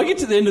 If I get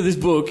to the end of this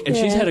book and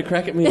she's had a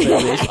crack at me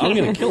about this, I'm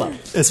going to kill her.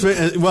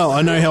 Well,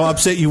 I know how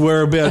upset you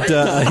were about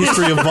a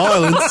history of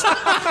violence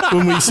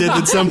when we said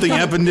that something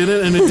happened in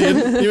it and it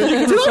didn't. You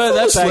can refer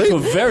that back to a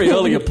very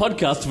earlier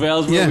podcast of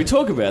ours where we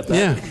talk about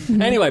that.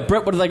 Yeah. Anyway,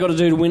 Brett, what have they got to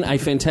do to win a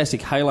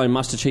fantastic Halo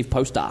Master Chief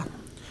poster?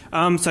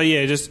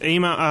 Just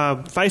email,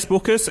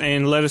 Facebook us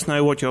and let us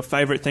know what your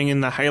favourite thing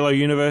in the Halo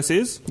universe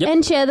is. Yep.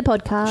 And share the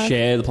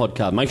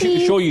podcast. Make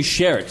sure you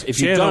share it. If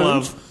you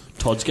don't,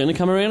 Todd's going to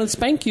come around and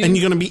spank you. And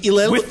you're going to be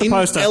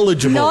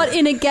ineligible. Not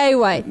in a gay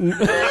way.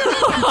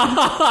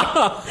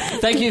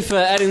 Thank you for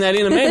adding that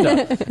in,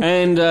 Amanda.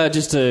 And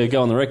just to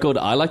go on the record,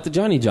 I like the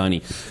Johnny.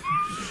 Joining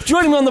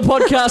me on the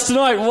podcast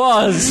tonight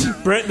was...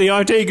 Brett, the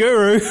IT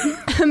guru.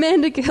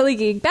 Amanda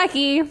Gilligeek.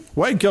 Becky.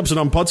 Wade Cobson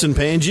on Pots and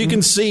Pans. You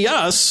can see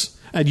us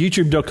at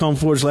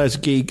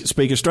youtube.com/Geek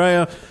Speak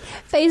Australia.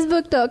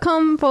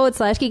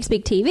 Facebook.com/Geek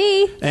Speak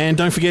TV. And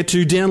don't forget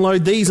to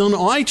download these on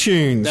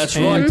iTunes. That's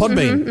right.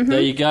 Podbean.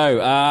 There you go.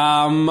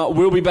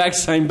 We'll be back,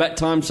 same bat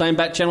time, same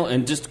bat channel.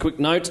 And just a quick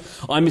note,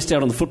 I missed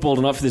out on the football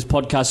tonight for this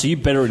podcast, so you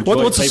better enjoy it.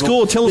 What's the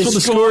score? Tell us what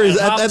the score is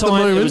at the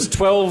moment. It was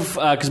 12,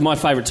 because my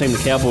favourite team, the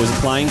Cowboys,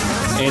 are playing,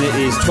 and it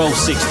is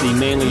 12-60.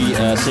 Manly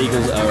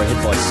Seagulls are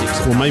ahead by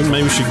 6. Well, maybe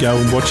we should go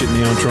and watch it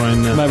now and try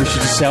and... maybe we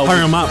should just hurry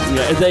them up.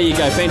 Yeah, there you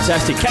go.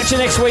 Fantastic. Catch you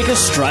next week,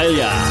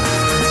 Australia.